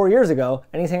graduated 4 years ago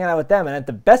and he's hanging out with them, and at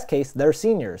the best case they're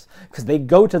seniors because they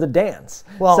go to the dance.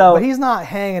 Well, but he's not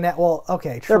hanging at. Well,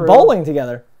 okay, true. They're bowling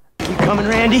together. You coming,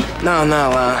 Randy? No,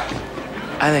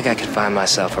 I think I could find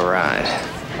myself a ride.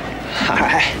 All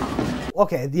right.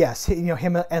 Okay, yes,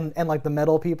 him and like the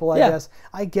metal people.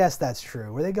 I guess that's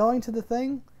true. Were they going to the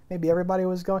thing? Maybe everybody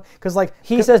was going, because like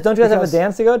he says, "Don't you guys have a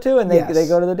dance to go to?" And they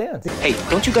go to the dance. Hey,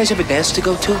 don't you guys have a dance to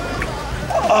go to?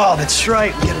 Oh, that's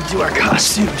right. We gotta do our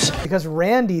costumes. Because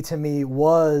Randy to me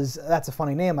that's a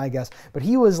funny name, I guess, but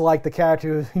he was like the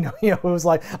character who was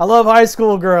like, I love high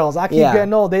school girls. I keep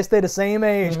getting old. They stay the same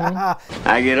age.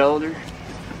 I get older.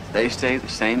 They stay the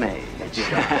same age.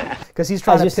 Because he's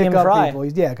trying to pick up people.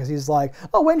 Because he's like,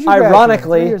 oh, when did you graduate?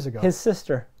 Ironically, 3 years ago. His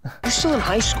sister. You're still in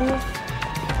high school?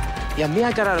 Yeah, me,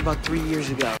 I got out about 3 years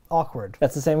ago. Awkward.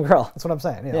 That's the same girl. That's what I'm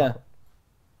saying. Yeah.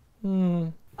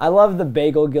 I love the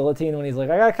bagel guillotine when he's like,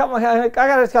 I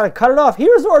gotta cut it off.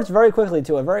 He resorts very quickly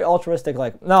to a very altruistic,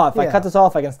 like, no, if I cut this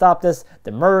off, I can stop this.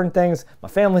 They're murdering things. My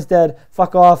family's dead.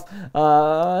 Fuck off.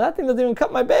 That thing doesn't even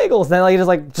cut my bagels. Then he just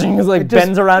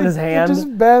bends around his hand. It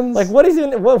just bends. Like, what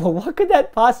could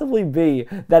that possibly be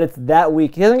that it's that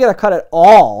weak? He doesn't get a cut at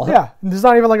all. Yeah, there's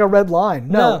not even like a red line.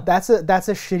 No. That's a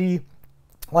shitty,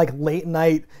 like late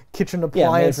night kitchen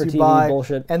appliance you buy,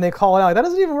 bullshit. And they call it out. That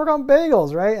doesn't even work on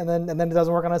bagels, right? And then it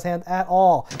doesn't work on his hand at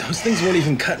all. Those things won't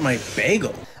even cut my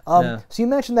bagel. So you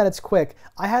mentioned that it's quick.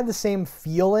 I had the same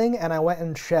feeling, and I went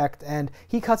and checked, and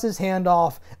he cuts his hand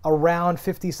off around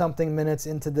 50-something minutes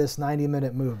into this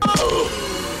 90-minute movie.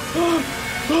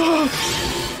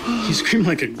 You scream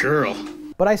like a girl.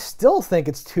 But I still think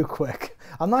it's too quick.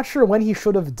 I'm not sure when he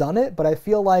should have done it, but I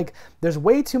feel like there's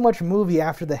way too much movie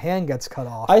after the hand gets cut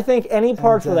off. I think any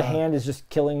parts where the hand is just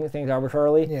killing things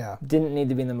arbitrarily Yeah. didn't need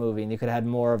to be in the movie, and you could have had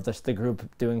more of just the group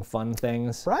doing fun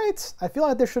things. Right? I feel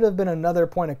like there should have been another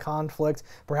point of conflict,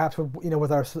 perhaps with,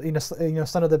 with our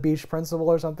Son of the Beach principle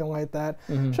or something like that.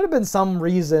 Mm-hmm. Should have been some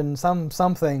reason,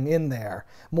 something in there,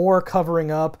 more covering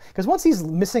up. Because once he's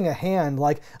missing a hand,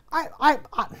 like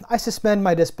I suspend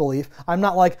my disbelief. I'm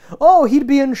not like, oh, he'd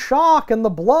be in shock and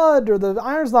the blood or the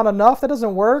iron's not enough. That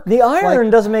doesn't work. The iron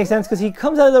doesn't make sense because he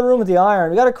comes out of the room with the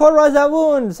iron. We gotta cauterize that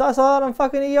wound. So I saw it on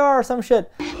fucking ER or some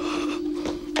shit.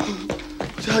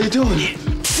 How you doing?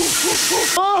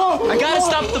 Oh, I gotta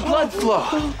stop the blood flow.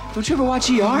 Don't you ever watch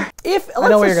ER?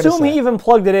 Let's assume he even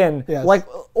plugged it in. Yes.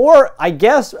 Or I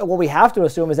guess what we have to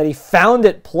assume is that he found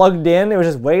it plugged in. It was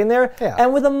just waiting there. Yeah.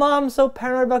 And with a mom so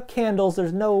paranoid about candles,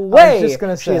 there's no way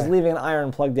she is leaving an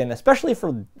iron plugged in, especially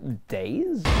for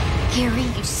days. Gary,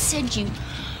 you said you...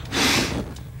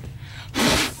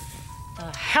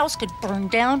 The house could burn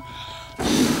down.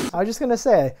 I was just going to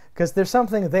say, because there's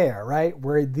something there, right?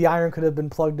 Where the iron could have been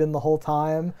plugged in the whole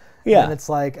time. Yeah. And it's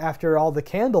like, after all the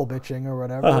candle bitching or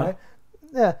whatever, right?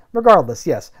 Yeah, regardless,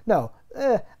 yes. No,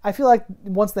 I feel like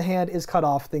once the hand is cut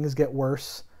off, things get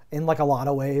worse in like a lot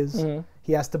of ways. Mm-hmm.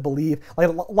 He has to believe.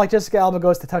 Like Jessica Alba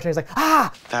goes to touch and he's like,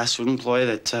 ah! Fast food employee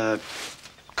that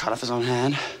cut off his own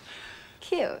hand.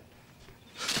 Cute.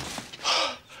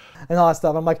 And all that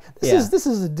stuff. I'm like, this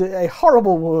is a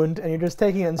horrible wound, and you're just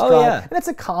taking it in stride. Oh, yeah. And it's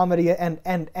a comedy,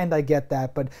 and I get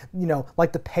that, but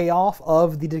like the payoff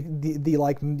of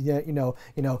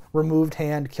the removed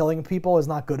hand killing people is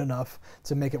not good enough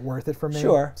to make it worth it for me.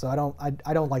 Sure. So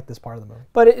I don't like this part of the movie.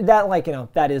 But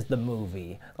that is the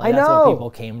movie. I know. That's what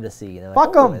people came to see. They're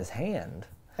Fuck like, oh, him. his hand.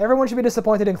 Everyone should be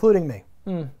disappointed, including me.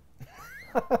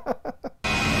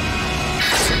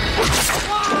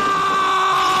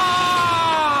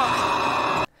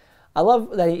 I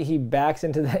love that he backs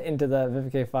into the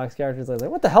Vivica A. Fox character. He's like,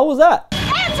 what the hell was that?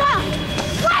 Anton!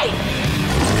 Wait!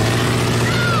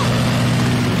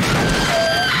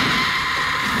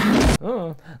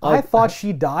 I thought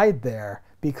she died there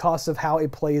because of how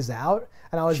it plays out,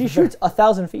 and I was. She shoots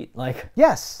 1,000 feet.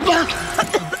 Yes.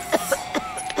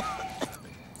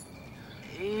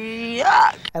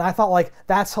 And I thought,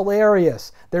 that's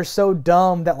hilarious. They're so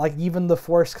dumb that, even the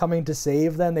Force coming to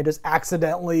save them, they just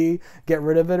accidentally get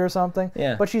rid of it or something.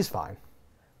 Yeah. But she's fine.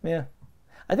 Yeah.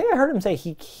 I think I heard him say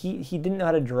he didn't know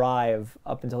how to drive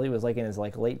up until he was like in his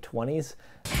like late 20s.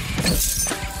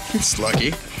 It's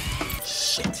lucky.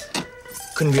 Shit.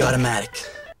 Couldn't be automatic.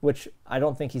 Which I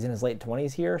don't think he's in his late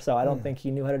 20s here, so I don't think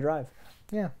he knew how to drive.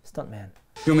 Yeah. Stuntman.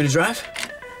 You want me to drive?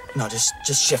 No, just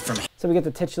shift for me. So we get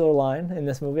the titular line in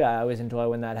this movie. I always enjoy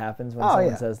when that happens, when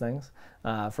someone says things.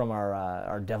 From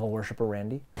our devil worshiper,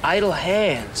 Randy. Idle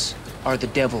hands are the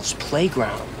devil's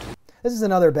playground. This is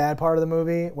another bad part of the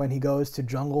movie, when he goes to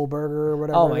Jungle Burger or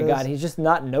whatever. Oh my God, he's just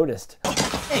not noticed.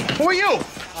 Hey, who are you?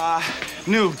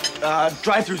 New,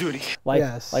 drive-through duty. Like,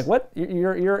 like what?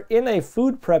 You're in a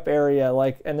food prep area,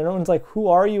 like, and no one's like, who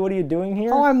are you? What are you doing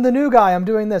here? Oh, I'm the new guy. I'm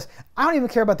doing this. I don't even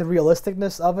care about the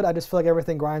realisticness of it. I just feel like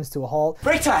everything grinds to a halt.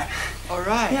 Break time. All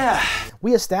right. Yeah.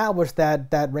 We established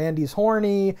that Randy's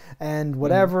horny and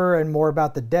whatever, and more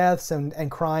about the deaths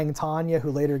and crying Tanya, who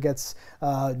later gets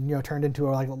turned into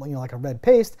like a red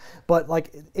paste. But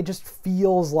like it just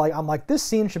feels like I'm like, this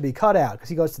scene should be cut out, because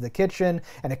he goes to the kitchen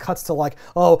and it cuts to like,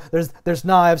 oh, there's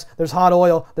knives, there's hot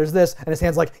oil, there's this, and his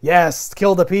hand's like, yes,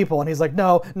 kill the people, and he's like,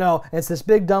 no, and it's this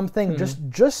big dumb thing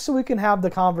just so we can have the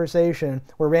conversation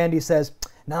where Randy says,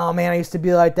 no man, I used to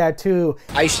be like that too.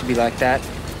 I used to be like that.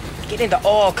 Get into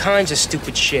all kinds of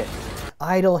stupid shit.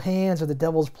 Idle hands are the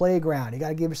devil's playground. You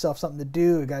gotta give yourself something to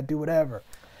do. You gotta do whatever.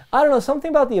 I don't know, something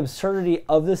about the absurdity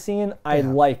of the scene. I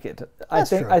like it. I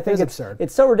think it's absurd.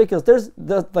 It's so ridiculous. There's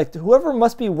like whoever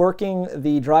must be working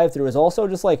the drive-thru is also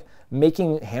just like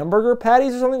making hamburger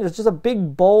patties or something. There's just a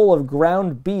big bowl of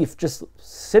ground beef just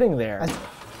sitting there.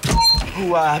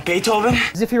 Who, Beethoven?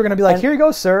 As if you were gonna be like, here you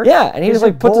go, sir. Yeah, and he just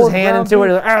like puts his hand into it.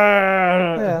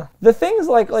 Yeah. The things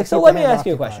like so. Let me ask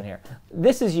you a question here.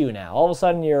 This is you now. All of a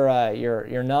sudden,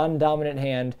 your non-dominant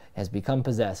hand has become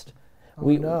possessed.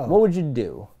 No. What would you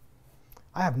do?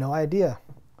 I have no idea.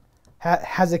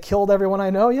 Has it killed everyone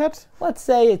I know yet? Let's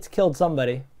say it's killed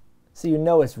somebody, so you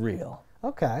know it's real.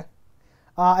 Okay.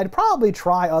 I'd probably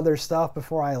try other stuff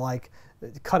before I like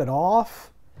cut it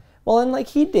off. Well, and like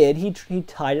he did, he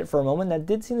tied it for a moment. That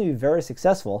did seem to be very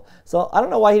successful. So I don't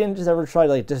know why he didn't just ever try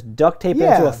to like just duct tape it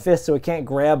into a fist so it can't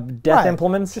grab death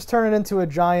implements. Just turn it into a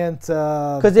giant.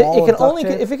 Because it can only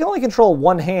if it can only control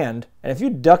one hand, and if you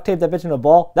duct tape that bitch into a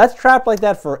ball, that's trapped like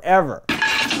that forever.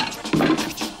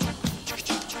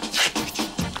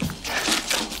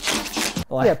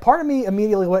 Yeah, part of me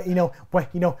immediately went,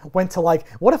 went to like,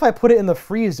 what if I put it in the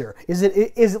freezer? Is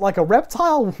it like a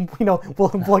reptile?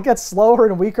 Will it get slower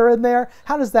and weaker in there?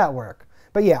 How does that work?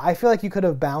 But yeah, I feel like you could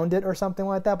have bound it or something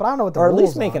like that. But I don't know what the rules are. Or at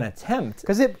least make an attempt.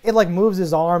 Because it like moves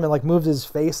his arm and like moves his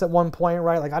face at one point,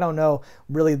 right? Like I don't know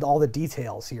really all the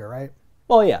details here, right?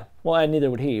 Well, yeah. Well, and neither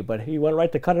would he, but he went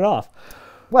right to cut it off.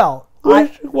 Well,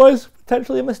 which was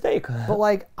potentially a mistake. But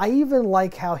like, I even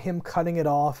like how him cutting it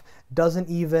off doesn't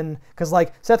even, because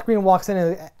like Seth Green walks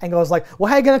in and goes like, well,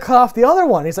 how are you gonna cut off the other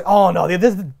one? And he's like, oh no,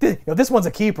 this one's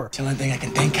a keeper. It's the only thing I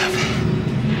can think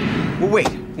of. Well,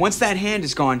 wait, once that hand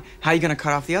is gone, how are you gonna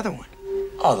cut off the other one?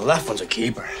 Oh, the left one's a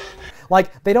keeper.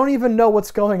 Like, they don't even know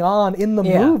what's going on in the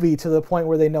movie to the point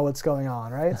where they know what's going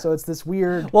on, right? So it's this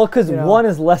weird... Well, because one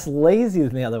is less lazy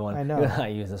than the other one. I know. I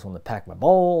use this one to pack my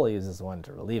bowl. I use this one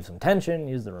to relieve some tension.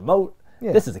 Use the remote.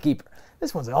 Yeah. This is a keeper.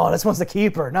 This one's the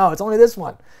keeper. No, it's only this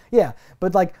one. Yeah,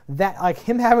 but like that, like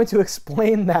him having to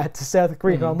explain that to Seth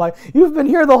Green, I'm like, you've been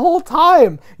here the whole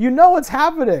time. You know what's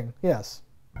happening. Yes.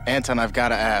 Anton, I've got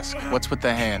to ask, what's with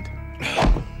the hand?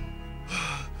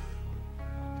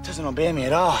 It doesn't obey me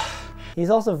at all. He's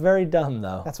also very dumb,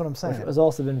 though. That's what I'm saying. Which has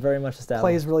also been very much established.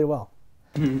 Plays really well.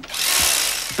 Oh,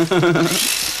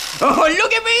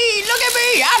 look at me! Look at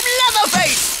me! I'm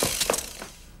Leatherface!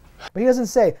 But he doesn't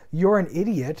say, you're an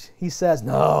idiot. He says,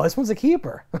 no, this one's a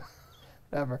keeper.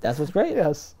 Whatever. That's what's great.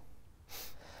 Yes.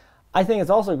 I think it's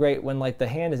also great when like the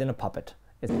hand is in a puppet.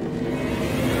 It's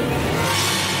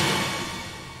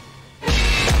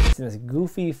in this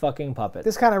goofy fucking puppet.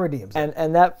 This kind of redeems it.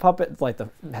 And that puppet like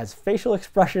has facial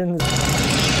expressions.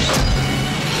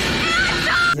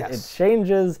 Yes. It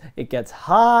changes. It gets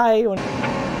high. When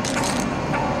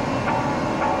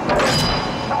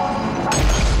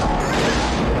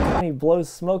he blows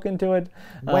smoke into it.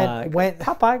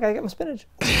 Popeye, I gotta get my spinach.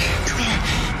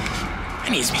 I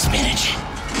need some spinach.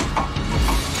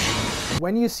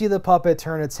 When you see the puppet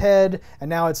turn its head, and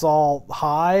now it's all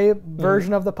high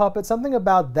version of the puppet, something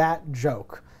about that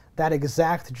joke, that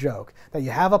exact joke, that you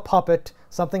have a puppet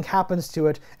Something happens to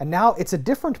it, and now it's a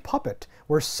different puppet.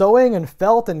 We're sewing and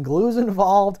felt and glue's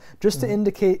involved just to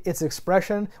indicate its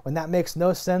expression when that makes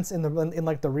no sense in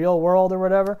like the real world or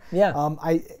whatever. Yeah.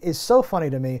 It's so funny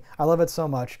to me. I love it so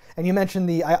much. And you mentioned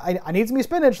the I need some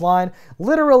spinach line.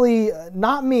 Literally,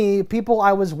 not me. People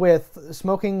I was with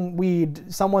smoking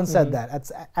weed. Someone said that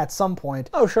at some point.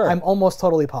 Oh sure. I'm almost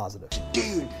totally positive.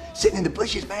 Dude, sitting in the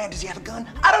bushes, man. Does he have a gun?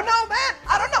 I don't know, man.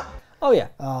 I don't know. Oh yeah,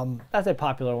 that's a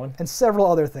popular one. And several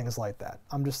other things like that.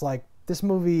 I'm just like, this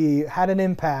movie had an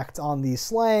impact on the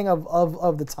slang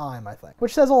of the time, I think,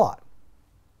 which says a lot.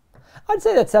 I'd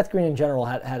say that Seth Green in general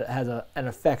has an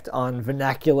effect on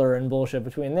vernacular and bullshit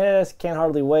between this, Can't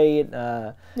Hardly Wait,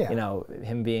 you know,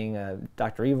 him being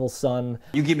Dr. Evil's son.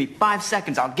 You give me 5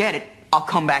 seconds, I'll get it. I'll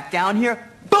come back down here,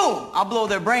 boom, I'll blow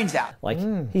their brains out. Like,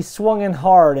 he swung in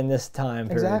hard in this time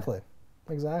period.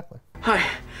 Exactly. Hi.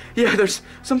 Yeah, there's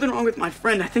something wrong with my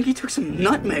friend. I think he took some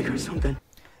nutmeg or something.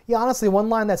 Yeah, honestly, one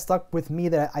line that stuck with me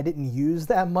that I didn't use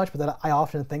that much, but that I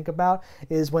often think about,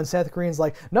 is when Seth Green's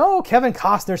like, no, Kevin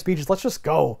Costner speeches, let's just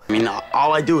go. I mean,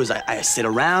 all I do is I sit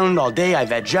around all day, I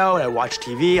veg out, I watch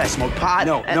TV, I smoke pot.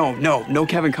 No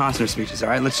Kevin Costner speeches, all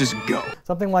right? Let's just go.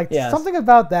 Something like, something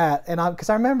about that, and because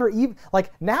I remember, even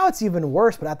like, now it's even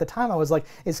worse, but at the time I was like,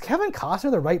 is Kevin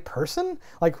Costner the right person?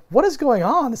 Like, what is going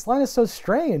on? This line is so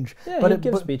strange. Yeah, but he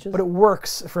gives speeches. But it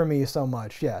works for me so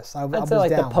much, yes. I'd say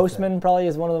like The Postman probably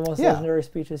is one of the most legendary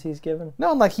speeches he's given.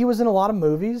 No, like he was in a lot of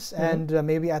movies, and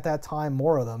maybe at that time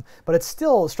more of them, but it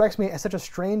still strikes me as such a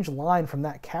strange line from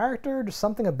that character. Just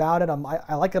something about it,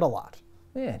 I like it a lot.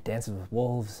 Yeah, Dances with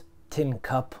Wolves, Tin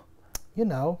Cup. You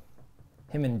know.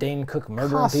 Him and Dane Cook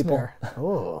murdering people.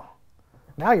 Oh,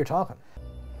 now you're talking.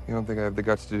 You don't think I have the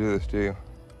guts to do this, do you?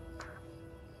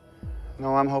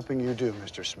 No, I'm hoping you do,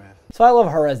 Mr. Smith. So I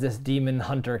love her as this demon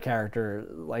hunter character,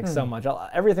 like so much.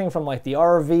 Everything from like the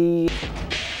RV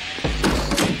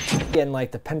and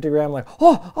like the pentagram, like,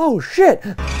 oh shit!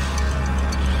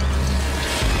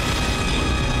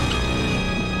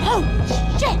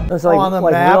 Oh shit! It's like, on the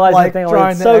like map, realizing like the thing, drawing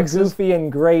like, it's the so X's. goofy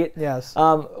and great. Yes.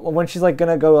 When she's like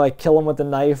gonna go like kill him with the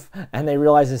knife, and they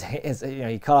realize his you know,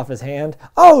 he cut off his hand.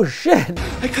 Oh shit!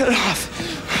 I cut it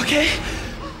off, okay?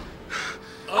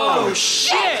 Oh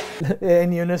shit!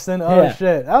 In unison. Oh Yeah.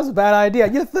 shit! That was a bad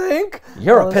idea. You think?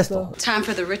 You're All a this pistol. stuff. Time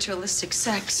for the ritualistic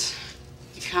sex.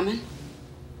 You coming?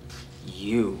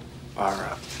 You are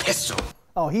a pistol.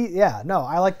 Oh, no,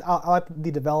 I like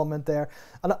the development there.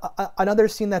 Another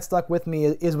scene that stuck with me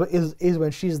is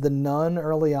when she's the nun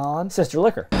early on. Sister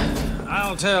Liquor.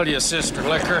 I'll tell you, Sister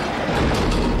Liquor.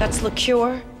 That's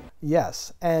liqueur.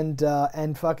 Yes, and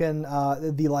fucking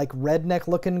the like redneck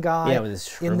looking guy with his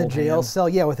in the shriveled jail hand.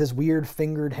 cell, with his weird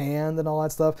fingered hand and all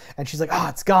that stuff, and she's like,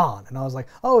 it's gone, and I was like,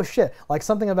 oh shit, like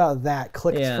something about that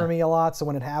clicked for me a lot. So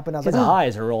when it happened, I was His like,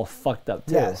 eyes are all fucked up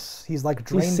too. yes, he's like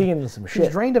drained. He's seeing some shit.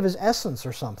 He's drained of his essence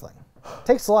or something.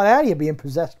 Takes a lot out of you being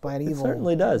possessed by an evil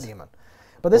certainly does. demon.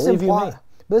 But this Believe you me.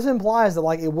 This implies that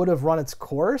like it would have run its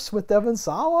course with Devon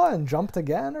Sawa and jumped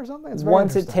again or something. It's very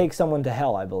Once it interesting. takes someone to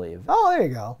hell, I believe. Oh, there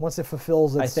you go. Once it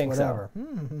fulfills its I think whatever.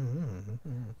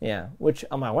 Yeah, which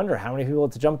I wonder how many people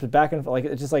it's jumped back and like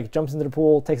it just like jumps into the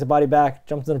pool, takes a body back,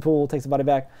 jumps into the pool, takes a body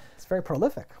back. It's very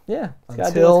prolific. Yeah.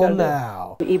 Until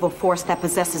now. The evil force that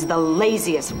possesses the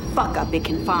laziest fuck up it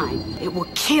can find. It will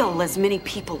kill as many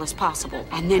people as possible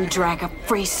and then drag a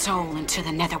free soul into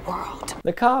the netherworld.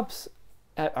 The cops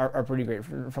are pretty great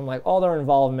from like all their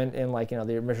involvement in like, you know,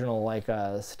 the original like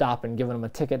stop and giving them a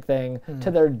ticket thing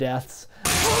to their deaths.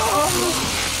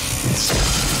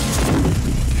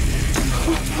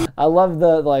 I love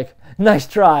the like, nice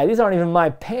try. These aren't even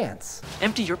my pants.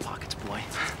 Empty your pockets, boy.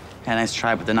 Yeah, nice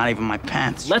try, but they're not even my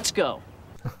pants. Let's go.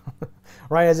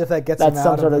 Right, as if that gets That's him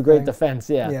some out sort of of the great thing. defense,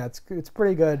 yeah. Yeah, it's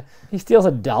pretty good. He steals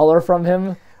 $1 from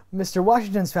him. Mr.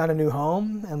 Washington's found a new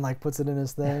home and like puts it in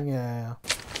his thing. Yeah.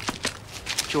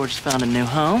 George's found a new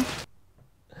home.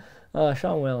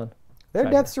 Sean Whalen. Their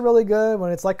deaths are really good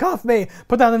when it's like, cuff me,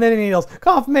 put down the knitting needles,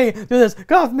 cuff me, do this,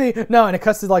 cuff me. No, and it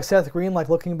cuts to like Seth Green like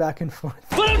looking back and forth.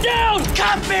 Put him down!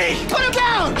 Cuff me! Put him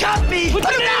down! Cuff me! Put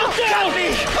him down! Cuff me!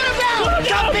 Put him down!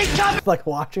 Cuff me! Cuff me! Like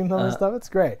watching them and stuff. It's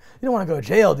great. You don't want to go to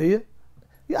jail, do you?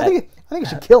 I think you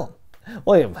should kill him.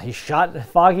 Well, he shot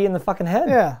Foggy in the fucking head.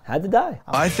 Yeah. Had to die.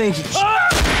 I think...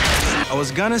 I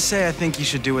was gonna say I think you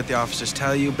should do what the officers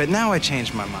tell you, but now I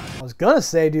changed my mind. I was gonna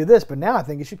say do this, but now I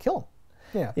think you should kill him.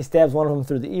 Yeah. He stabs one of them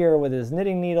through the ear with his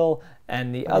knitting needle,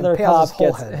 and the other impales cop his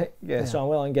whole gets, head. Yeah. Sean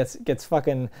Whalen gets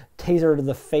fucking tasered to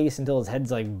the face until his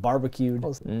head's like barbecued.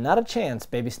 Not a chance,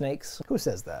 baby snakes. Who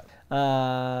says that?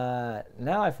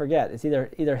 Now I forget. It's either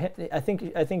him. I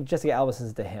think Jessica Alba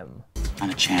says to him. Not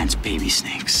a chance, baby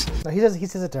snakes. No, he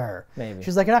says it to her. Maybe.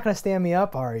 She's like, "You're not gonna stand me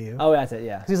up, are you?" Oh, that's it.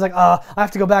 Yeah. He's like, I have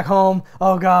to go back home.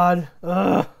 Oh God.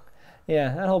 Ugh.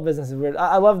 Yeah, that whole business is weird.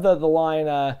 I love the line,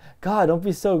 God, don't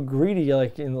be so greedy.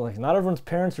 Like, not everyone's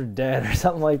parents are dead or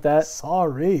something like that.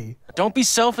 Sorry. Don't be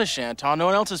selfish, Anton. No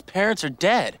one else's parents are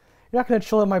dead. You're not gonna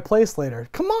chill at my place later.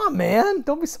 Come on, man.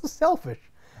 Don't be so selfish.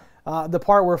 The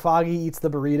part where Foggy eats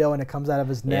the burrito and it comes out of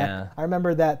his neck. Yeah. I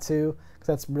remember that too, because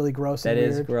that's really gross and That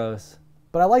weird. is gross.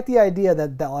 But I like the idea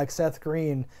that like Seth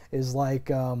Green is like,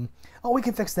 oh, we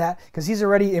can fix that because he's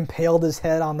already impaled his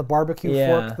head on the barbecue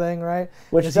fork thing, right?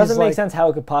 Which Because doesn't he's make like, sense how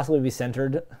it could possibly be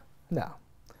centered. No.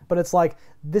 But it's like,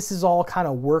 this is all kind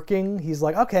of working. He's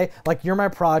like, okay, like you're my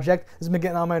project. This has been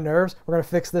getting on my nerves. We're going to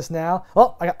fix this now.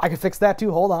 Oh, I can fix that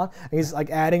too. Hold on. And he's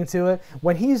like adding to it.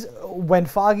 When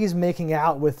Foggy's making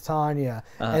out with Tanya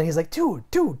and he's like, dude,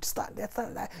 stop. That's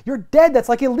not that. You're dead. That's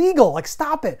like illegal. Like,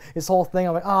 stop it. This whole thing.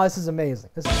 I'm like, oh, this is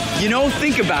amazing. You know,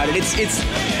 think about it.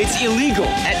 It's illegal.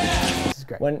 This is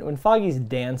great. When Foggy's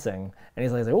dancing and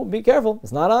he's like, oh, be careful.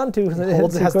 It's not on too. He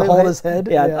has to hold his head.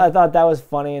 Yeah, I thought that was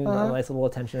funny and a nice little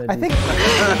attention. I think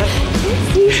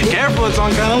Careful, it's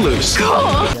on kind of loose.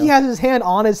 Cool. He has his hand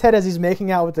on his head as he's making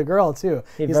out with the girl too.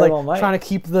 He's like trying to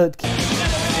keep the.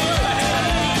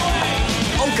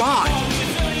 Oh God,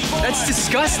 that's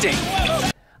disgusting.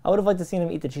 I would have liked to seen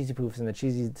him eat the cheesy poofs and the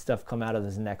cheesy stuff come out of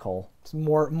his neck hole. It's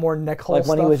more neck hole like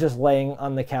when stuff. he was just laying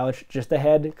on the couch, just the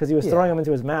head, because he was throwing them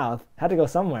into his mouth. Had to go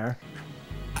somewhere.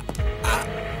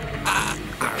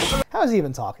 How is he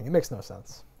even talking? It makes no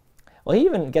sense. Well, he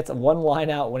even gets one line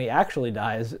out when he actually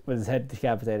dies with his head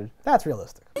decapitated. That's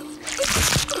realistic.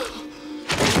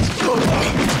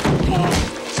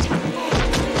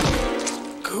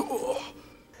 Cool.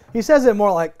 He says it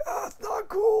more like, it's not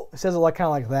cool. He says it like kind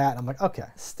of like that. And I'm like, okay.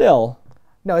 Still.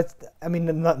 No, it's. I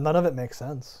mean, none of it makes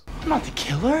sense. I'm not the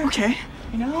killer. Okay.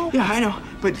 You know? Yeah, I know.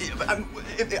 But I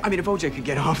mean, if OJ could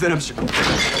get off, then I'm sure.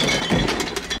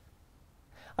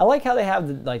 I like how they have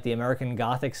the American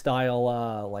Gothic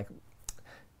style, like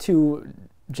two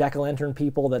jack-o'-lantern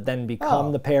people that then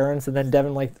become the parents, and then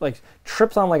Devin like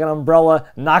trips on like an umbrella,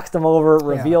 knocks them over,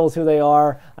 reveals who they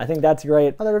are. I think that's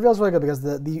great. Oh, the reveal's really good because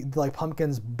the like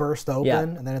pumpkins burst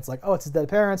open, and then it's like, oh, it's his dead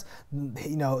parents.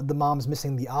 You know, the mom's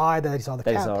missing the eye that he saw the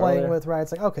cat playing with, right?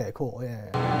 It's like, okay, cool, yeah.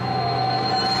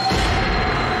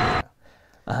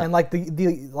 And like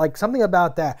the like something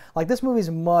about that, like this movie's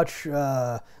much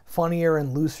funnier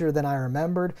and looser than I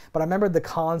remembered, but I remembered the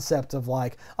concept of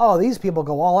like, oh, these people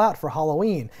go all out for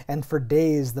Halloween, and for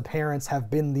days the parents have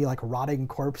been the like rotting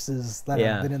corpses that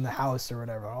have been in the house or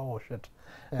whatever. Oh shit.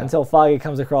 Yeah. Until Foggy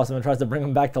comes across him and tries to bring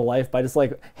him back to life by just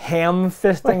like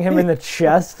ham-fisting him in the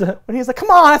chest. When he's like, come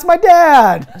on, that's my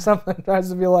dad! Something tries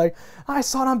to be like, I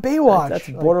saw it on Baywatch. That's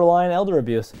borderline elder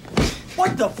abuse.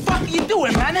 What the fuck are you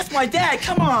doing, man? That's my dad.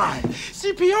 Come on.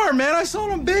 CPR, man. I saw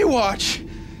it on Baywatch.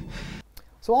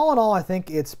 So all in all, I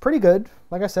think it's pretty good.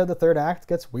 Like I said, the third act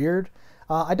gets weird.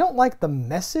 I don't like the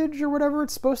message or whatever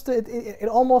it's supposed to. It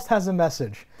almost has a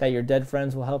message. That your dead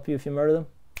friends will help you if you murder them?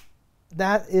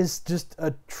 That is just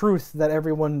a truth that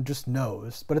everyone just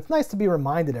knows. But it's nice to be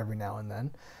reminded every now and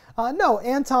then. No,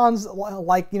 Anton's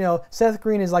like, you know, Seth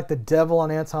Green is like the devil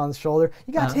on Anton's shoulder.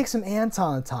 You gotta take some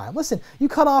Anton time. Listen, you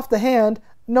cut off the hand,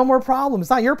 no more problem. It's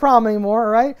not your problem anymore,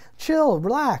 all right? Chill,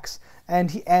 relax.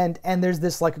 And there's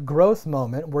this like growth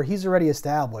moment where he's already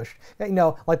established. You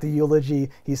know, like the eulogy,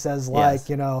 he says like,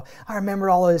 you know, I remember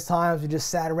all those times we just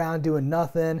sat around doing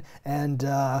nothing, and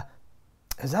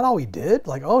is that all we did?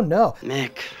 Like, oh no.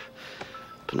 Mick,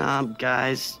 Pnub,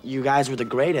 guys, you guys were the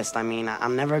greatest. I mean,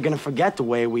 I'm never gonna forget the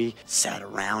way we sat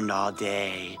around all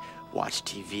day, watched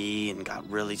TV, and got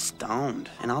really stoned.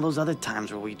 And all those other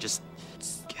times where we just,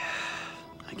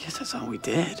 I guess that's all we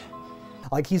did.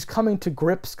 Like he's coming to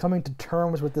grips, coming to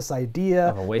terms with this idea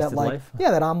of a wasted life.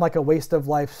 Yeah, that I'm like a waste of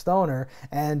life stoner,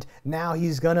 and now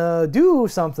he's gonna do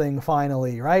something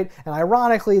finally, right? And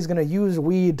ironically, he's gonna use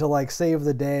weed to like save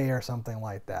the day or something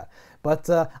like that. But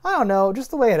I don't know,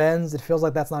 just the way it ends, it feels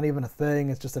like that's not even a thing.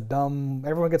 It's just a dumb.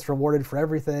 Everyone gets rewarded for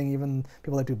everything, even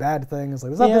people that do bad things.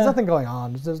 Like there's nothing going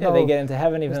on. There's no, they get into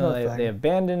heaven even though they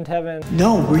abandoned heaven.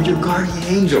 No, we're your guardian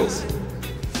angels.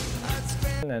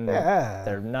 And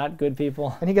they're not good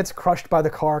people. And he gets crushed by the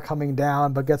car coming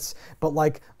down, but gets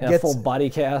full body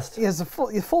cast. He has a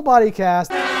full body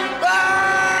cast.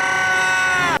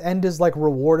 End is like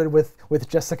rewarded with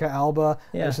Jessica Alba,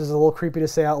 which is a little creepy to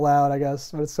say out loud, I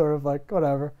guess, but it's sort of like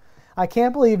whatever. I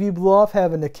can't believe you blew off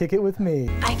heaven to kick it with me.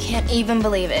 I can't even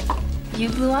believe it. You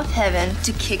blew off heaven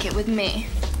to kick it with me.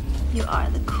 You are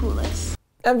the coolest.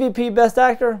 MVP Best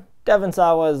Actor, Devin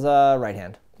Sawa's right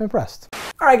hand. I'm impressed.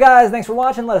 Alright guys, thanks for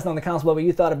watching. Let us know in the comments below what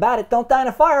you thought about it. Don't die in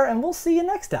a fire, and we'll see you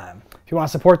next time. If you want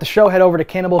to support the show, head over to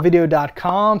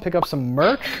cannibalvideo.com, pick up some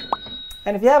merch.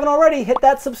 And if you haven't already, hit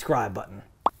that subscribe button.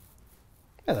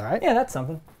 That's alright. Yeah, that's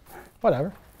something.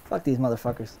 Whatever. Fuck these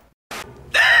motherfuckers.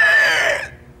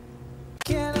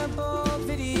 Cannibal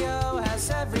Video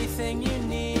has everything you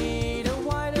need. A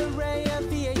wide array of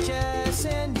VHS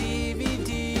and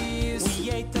DVDs.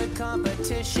 We ate the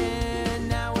competition,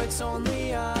 now it's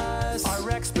only us.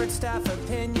 Our expert staff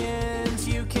opinions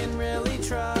you can really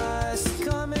trust.